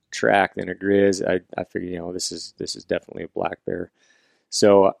track than a grizz. I figured, this is definitely a black bear.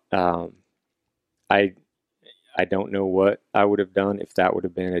 So I don't know what I would have done if that would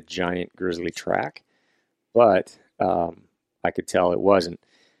have been a giant grizzly track, but I could tell it wasn't.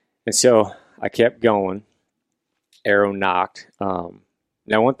 And so I kept going. Arrow knocked.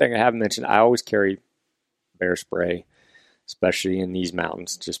 Now, one thing I haven't mentioned, I always carry bear spray, especially in these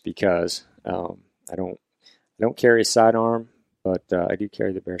mountains, just because I don't carry a sidearm, but I do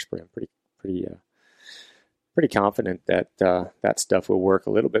carry the bear spray. I'm pretty confident that that stuff will work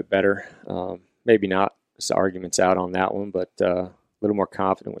a little bit better. Maybe not. There's arguments out on that one, but a little more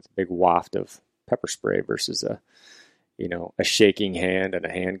confident with a big waft of pepper spray versus a shaking hand and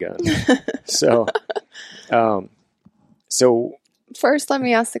a handgun. So first, let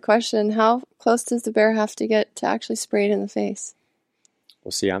me ask the question: how close does the bear have to get to actually spray it in the face?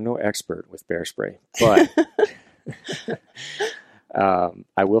 Well, see, I'm no expert with bear spray, but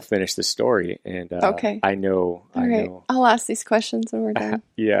I will finish the story, and okay. I know. I'll ask these questions when we're done.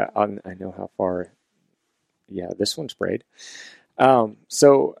 Yeah, I know how far. Yeah, this one sprayed.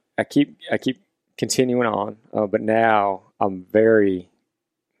 So I keep continuing on, but now I'm very.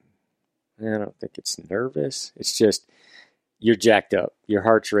 I don't think it's nervous. It's just you're jacked up. Your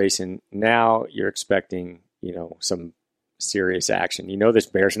heart's racing. Now you're expecting, some serious action. This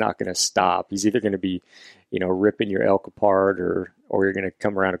bear's not going to stop. He's either going to be, ripping your elk apart, or you're going to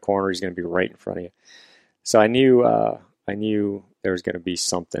come around a corner. He's going to be right in front of you. So I knew there was going to be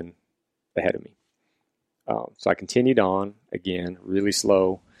something ahead of me. So I continued on again, really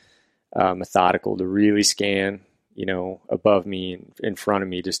slow, methodical, to really scan, above me and in front of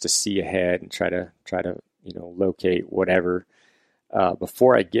me, just to see ahead and try to locate whatever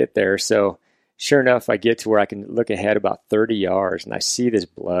before I get there. So sure enough, I get to where I can look ahead about 30 yards, and I see this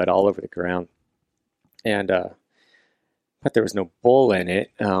blood all over the ground. And but there was no bull in it.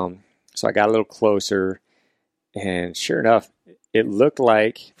 So I got a little closer, and sure enough, it looked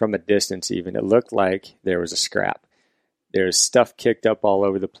like, from a distance even, it looked like there was a scrap. There's stuff kicked up all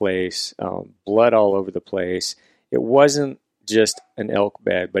over the place, blood all over the place. It wasn't just an elk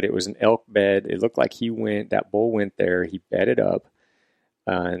bed, but it was an elk bed. It looked like that bull went there, he bedded up,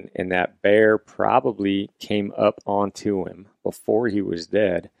 and that bear probably came up onto him before he was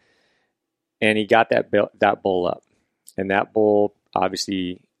dead, and he got that bull up. And that bull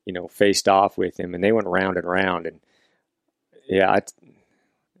obviously, faced off with him, and they went round and round. And yeah,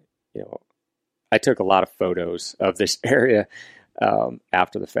 I took a lot of photos of this area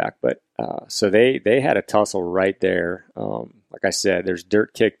after the fact, but so they had a tussle right there. Like I said, there's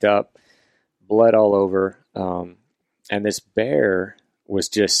dirt kicked up, blood all over, and this bear was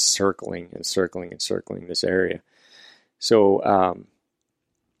just circling and circling and circling this area. So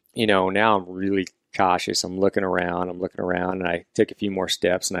now I'm really cautious. I'm looking around, and I take a few more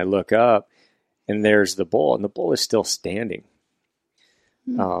steps, and I look up, and there's the bull, and the bull is still standing.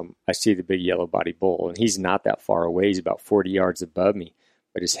 I see the big yellow body bull, and he's not that far away. He's about 40 yards above me,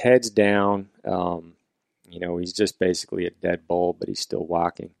 but his head's down. He's just basically a dead bull, but he's still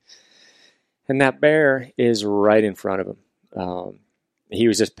walking. And that bear is right in front of him. He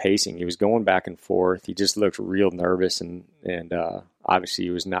was just pacing. He was going back and forth. He just looked real nervous, and obviously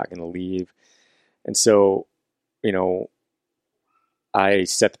he was not going to leave. And so, I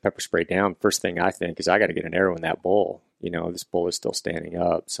set the pepper spray down. First thing I think is I got to get an arrow in that bull. This bull is still standing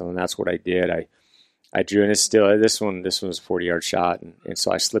up. So that's what I did. I drew, and this one was a 40-yard shot. And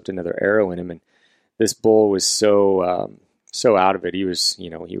so I slipped another arrow in him, and this bull was so out of it. He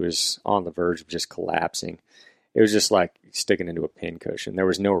was on the verge of just collapsing. It was just like sticking into a pincushion. There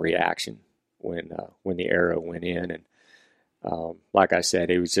was no reaction when the arrow went in. And like I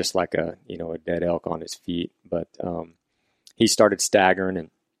said, it was just like a dead elk on his feet. But he started staggering,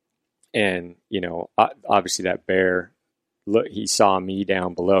 and obviously that bear, look, he saw me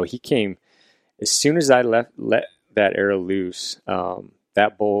down below. He came as soon as I let that arrow loose.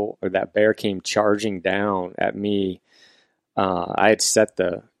 That bear came charging down at me. I had set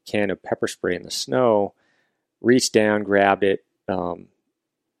the can of pepper spray in the snow, reached down, grabbed it, and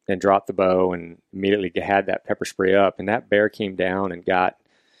dropped the bow and immediately had that pepper spray up. And that bear came down and got,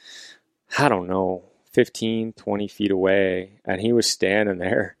 I don't know, 15, 20 feet away. And he was standing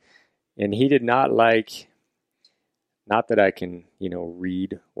there. And he did not like, not that I can,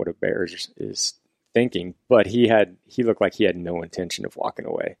 read what a bear is thinking, but he looked like he had no intention of walking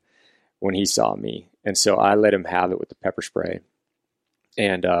away when he saw me. And so I let him have it with the pepper spray.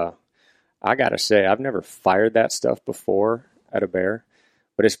 And I got to say, I've never fired that stuff before at a bear,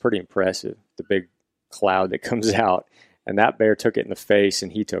 but it's pretty impressive, the big cloud that comes out. And that bear took it in the face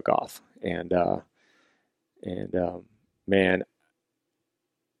and he took off. And man,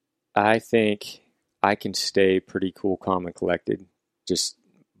 I think I can stay pretty cool, calm, and collected just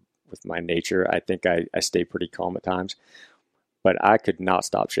with my nature. I think I stay pretty calm at times, but I could not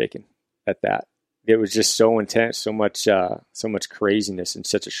stop shaking at that. It was just so intense, so much craziness in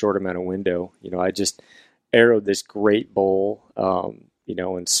such a short amount of window. I just arrowed this great bull,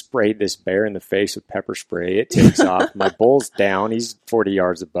 and sprayed this bear in the face with pepper spray. It takes off. My bull's down. He's 40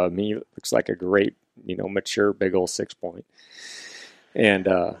 yards above me. Looks like a great, mature, big old 6-point. And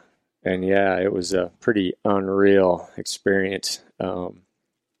yeah, it was a pretty unreal experience.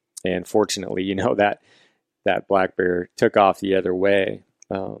 And fortunately, that black bear took off the other way.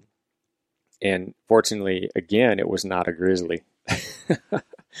 And fortunately, again, it was not a grizzly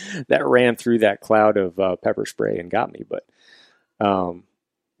that ran through that cloud of pepper spray and got me. But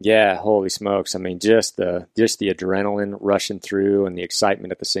yeah, holy smokes! I mean, just the adrenaline rushing through and the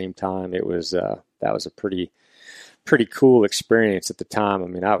excitement at the same time. It was that was a pretty cool experience at the time. I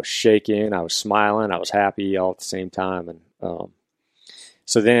mean, I was shaking, I was smiling, I was happy all at the same time. And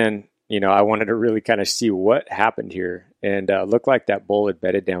so then, I wanted to really kind of see what happened here, and looked like that bull had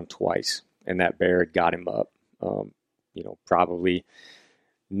bedded down twice. And that bear had got him up, probably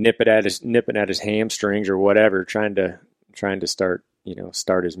nipping at his hamstrings or whatever, trying to start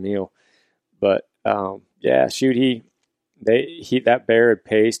his meal. But yeah, shoot, that bear had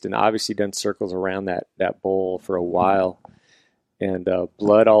paced and obviously done circles around that bull for a while, and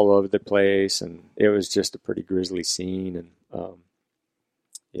blood all over the place, and it was just a pretty grisly scene. And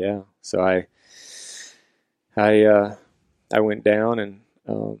yeah, so I went down and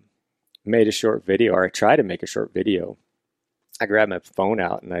made a short video, or I tried to make a short video. I grabbed my phone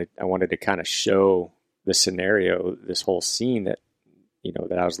out and I wanted to kind of show the scenario, this whole scene that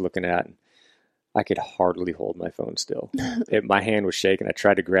I was looking at. And I could hardly hold my phone still. My hand was shaking. I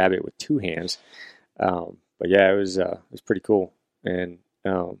tried to grab it with two hands. But yeah, it was pretty cool. And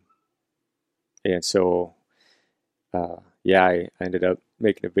so yeah, I ended up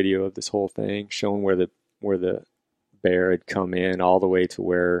making a video of this whole thing, showing where the bear had come in all the way to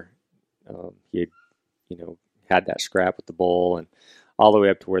where he had, had that scrap with the bull, and all the way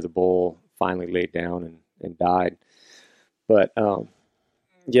up to where the bull finally laid down and died. But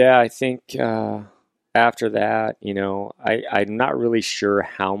yeah, I think after that, I'm not really sure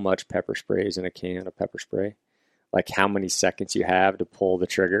how much pepper spray is in a can of pepper spray, like how many seconds you have to pull the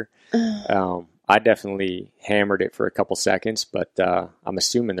trigger. I definitely hammered it for a couple seconds, but I'm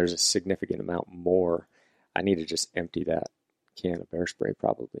assuming there's a significant amount more. I need to just empty that can of bear spray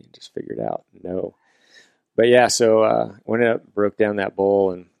probably and just figure it out. No. But yeah, so went up, broke down that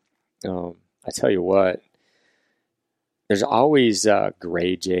bull, and I tell you what, there's always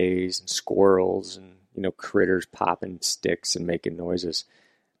gray jays and squirrels and critters popping sticks and making noises.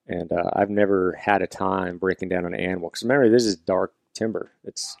 And I've never had a time breaking down an animal, because remember, this is dark timber.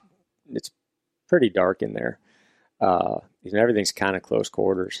 It's pretty dark in there. Everything's kind of close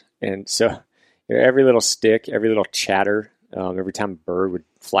quarters, and so every little stick, every little chatter, every time a bird would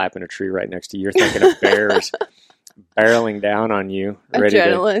flap in a tree right next to you, you're thinking of bears barreling down on you, ready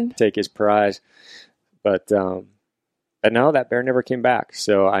to take his prize. But no, that bear never came back.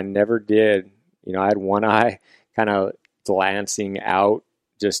 So I never did. I had one eye kind of glancing out,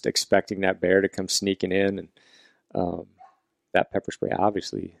 just expecting that bear to come sneaking in. And that pepper spray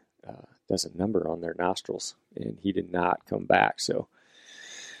obviously does a number on their nostrils, and he did not come back. So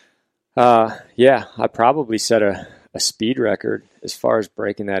yeah, I probably set a speed record as far as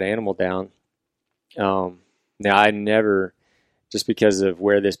breaking that animal down. Now, I never, just because of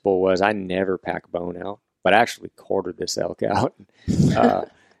where this bull was, I never pack bone out, but I actually quartered this elk out.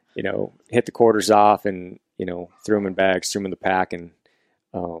 Hit the quarters off and, threw them in bags, threw them in the pack. And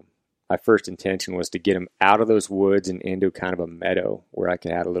my first intention was to get him out of those woods and into kind of a meadow where I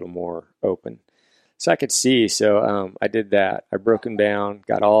could have a little more open, so I could see. So I did that. I broke him down,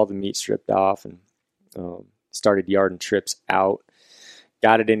 got all the meat stripped off, and started yarding trips out.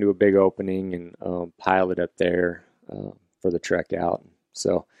 Got it into a big opening and piled it up there for the trek out.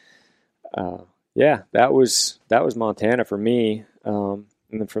 So yeah, that was Montana for me.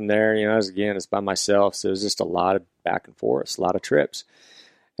 And then from there, it's by myself. So it was just a lot of back and forth, a lot of trips.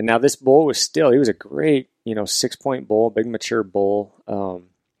 And now this bull he was a great, 6-point bull, big mature bull.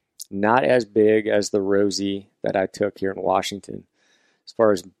 Not as big as the Rosie that I took here in Washington as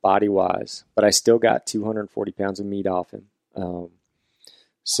far as body wise, but I still got 240 pounds of meat off him.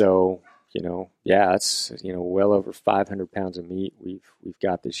 So, that's, well over 500 pounds of meat we've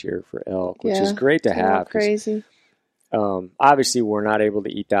got this year for elk, which is great to have. Crazy. Obviously we're not able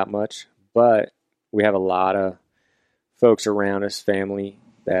to eat that much, but we have a lot of folks around us, family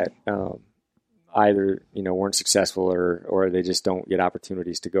that, either, weren't successful or they just don't get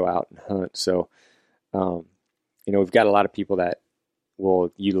opportunities to go out and hunt. So, we've got a lot of people that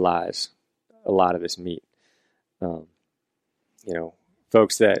will utilize a lot of this meat.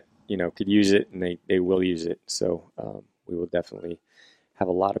 Folks that, could use it and they will use it. So, we will definitely have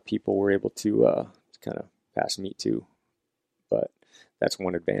a lot of people we're able to kind of pass meat to. But that's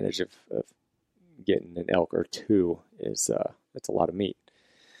one advantage of getting an elk or two is that's a lot of meat.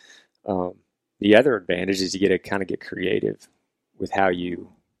 The other advantage is you get to kind of get creative with how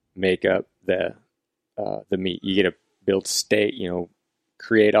you make up the meat. You get to build steak,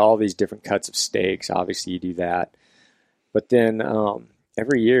 create all these different cuts of steaks. Obviously, you do that. But then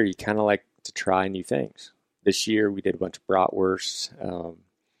every year you kind of like to try new things. This year we did a bunch of bratwursts,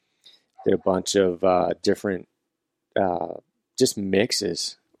 did a bunch of different just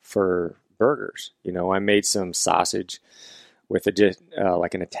mixes for burgers. I made some sausage with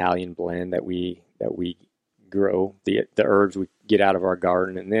like an Italian blend that we grow, the herbs we get out of our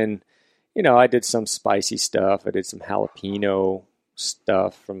garden. And then, I did some spicy stuff. I did some jalapeno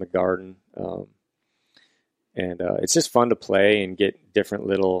stuff from the garden. And it's just fun to play and get different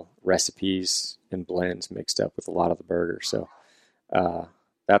little recipes and blends mixed up with a lot of the burgers. So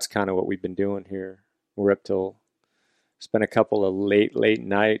that's kind of what we've been doing here. We're up till, spent a couple of late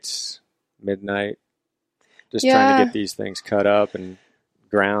nights, midnight, just trying to get these things cut up and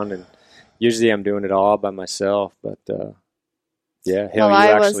ground. And usually I'm doing it all by myself, but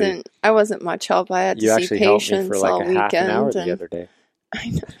I wasn't much help. I had to see patients all weekend. Half an hour the other day. I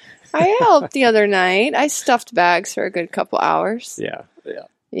know. I helped the other night. I stuffed bags for a good couple hours. Yeah.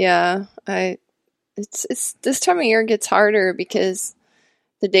 It's this time of year gets harder because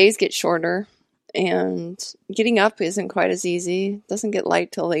the days get shorter and getting up isn't quite as easy. It doesn't get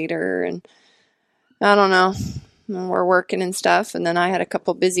light till later, and I don't know. We're working and stuff, and then I had a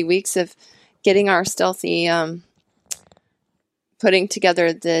couple busy weeks of getting our stealthy putting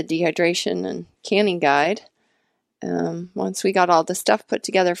together the dehydration and canning guide. Once we got all the stuff put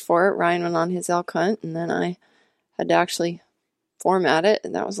together for it, Ryan went on his elk hunt, and then I had to actually format it,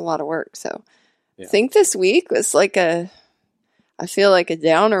 and that was a lot of work. So I think this week was I feel like a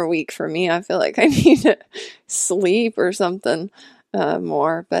downer week for me. I feel like I need to sleep or something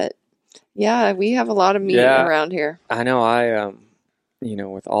more. But yeah, we have a lot of meat around here. I know.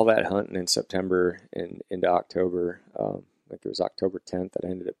 With all that hunting in September and into October, like it was October 10th that I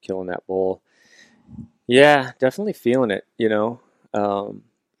ended up killing that bull. Yeah, definitely feeling it,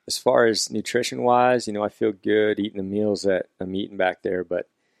 as far as nutrition wise, I feel good eating the meals that I'm eating back there, but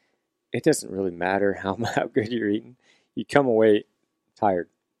it doesn't really matter how good you're eating. You come away tired.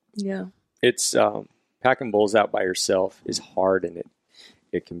 Yeah. It's, packing bulls out by yourself is hard, and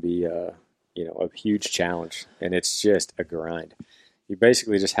it can be, a huge challenge, and it's just a grind. You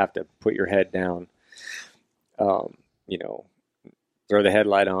basically just have to put your head down, throw the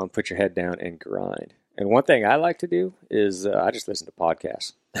headlight on, put your head down and grind. And one thing I like to do is I just listen to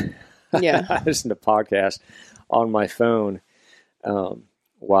podcasts. Yeah. I listen to podcasts on my phone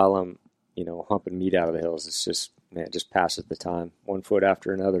while I'm, humping meat out of the hills. It's just, just passes the time one foot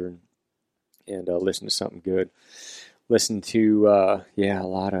after another and listen to something good. Listen to, a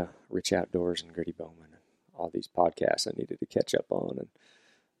lot of Rich Outdoors and Gritty Bowman and all these podcasts I needed to catch up on, and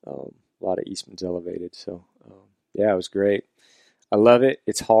a lot of Eastman's Elevated. So, it was great. I love it.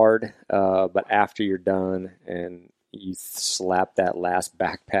 It's hard, but after you're done and you slap that last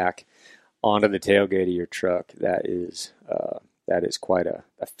backpack onto the tailgate of your truck, that is quite a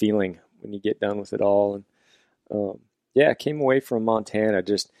feeling when you get done with it all. And I came away from Montana.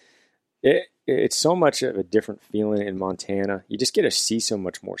 Just it's so much of a different feeling in Montana. You just get to see so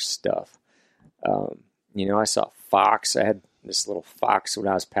much more stuff. I saw fox. I had this little fox when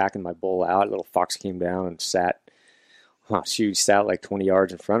I was packing my bull out. A little fox came down and sat like 20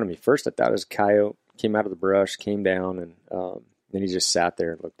 yards in front of me. First, I thought it was a coyote. Came out of the brush, came down, and then he just sat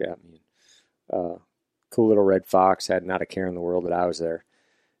there and looked at me. Cool little red fox, had not a care in the world that I was there.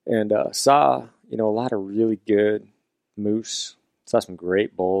 And saw, a lot of really good moose. Saw some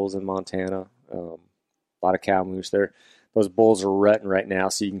great bulls in Montana. A lot of cow moose. They're those bulls are rutting right now,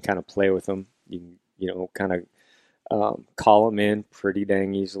 so you can kind of play with them. You can, kind of call them in pretty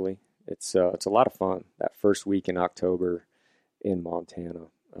dang easily. It's a lot of fun that first week in October in Montana.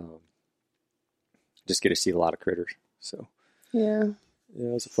 Just get to see a lot of critters. So yeah, it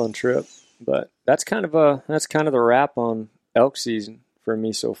was a fun trip. But that's kind of the wrap on elk season for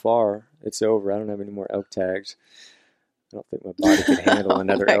me so far. It's over. I don't have any more elk tags. I don't think my body could handle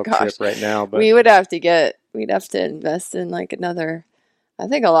another elk trip right now. But we'd have to invest in like another. I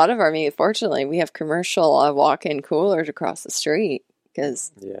think a lot of our meat. Fortunately, we have commercial walk-in coolers across the street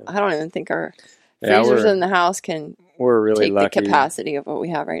because I don't even think our freezers in the house can. We're really take lucky the capacity of what we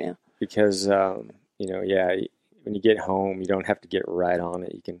have right now. Because when you get home, you don't have to get right on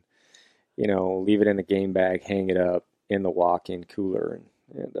it. You can, leave it in the game bag, hang it up in the walk-in cooler,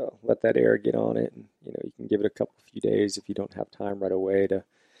 and let that air get on it. And you can give it a few days if you don't have time right away to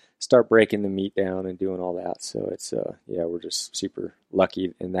start breaking the meat down and doing all that. So it's we're just super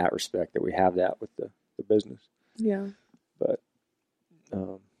lucky in that respect that we have that with the business. Yeah. But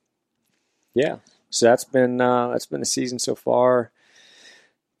so that's been the season so far.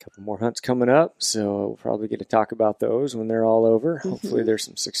 A couple more hunts coming up, so we'll probably get to talk about those when they're all over. Mm-hmm. Hopefully there's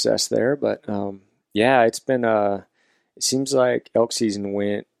some success there. But it's been it seems like elk season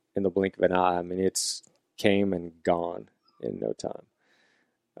went in the blink of an eye. I mean, it's came and gone in no time.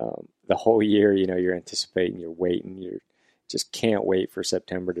 The whole year, you're anticipating, you're waiting, you just can't wait for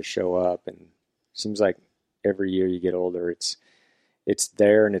September to show up. And it seems like every year you get older, it's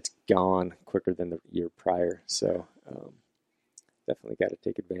there and it's gone quicker than the year prior. So definitely got to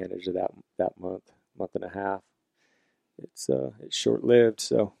take advantage of that month and a half. It's short-lived.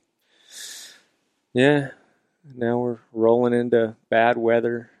 So now we're rolling into bad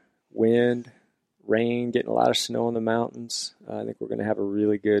weather, wind, rain, getting a lot of snow in the mountains. I think we're going to have a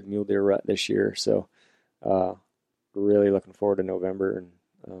really good mule deer rut this year. So really looking forward to November and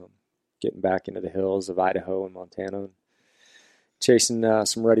getting back into the hills of Idaho and Montana and chasing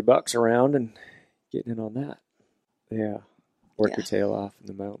some ruddy bucks around and getting in on that. Yeah. Work your tail off in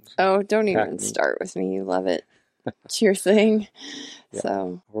the mountains. Oh, don't even start with me. You love it. It's your thing. Yeah.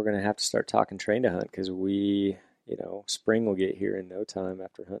 So we're going to have to start talking train to hunt because spring will get here in no time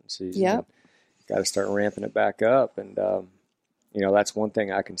after hunting season. Yeah. Got to start ramping it back up. And, that's one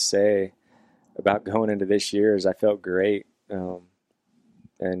thing I can say about going into this year is I felt great. And,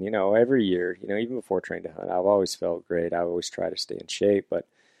 every year, even before train to hunt, I've always felt great. I always try to stay in shape, but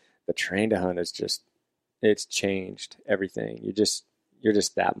the train to hunt is just, it's changed everything. You're just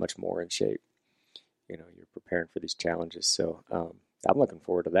that much more in shape. You're preparing for these challenges. So I'm looking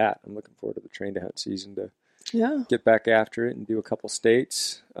forward to that. I'm looking forward to the train to hunt season to get back after it and do a couple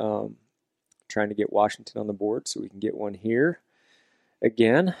states. Trying to get Washington on the board so we can get one here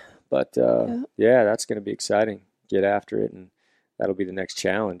again. But that's going to be exciting. Get after it, and that'll be the next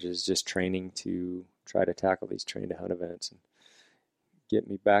challenge is just training to try to tackle these train to hunt events and get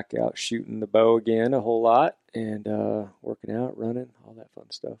me back out shooting the bow again a whole lot and working out, running, all that fun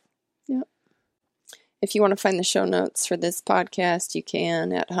stuff. Yeah. If you want to find the show notes for this podcast, you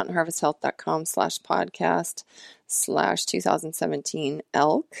can at huntandharvesthealth.com/podcast/2017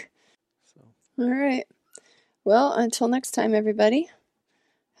 elk. All right. Well, until next time, everybody,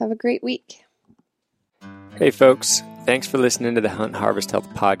 have a great week. Hey, folks. Thanks for listening to the Hunt and Harvest Health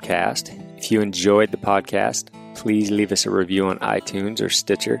podcast. If you enjoyed the podcast, please leave us a review on iTunes or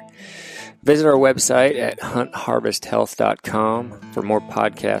Stitcher. Visit our website at huntharvesthealth.com for more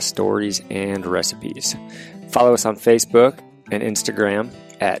podcast stories and recipes. Follow us on Facebook and Instagram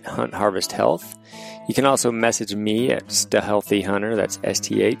at Hunt Harvest Health. You can also message me at StaHealthyHunter, that's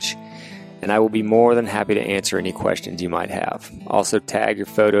STH, and I will be more than happy to answer any questions you might have. Also tag your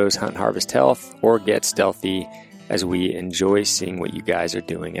photos Hunt Harvest Health or Get Stealthy as we enjoy seeing what you guys are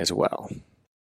doing as well.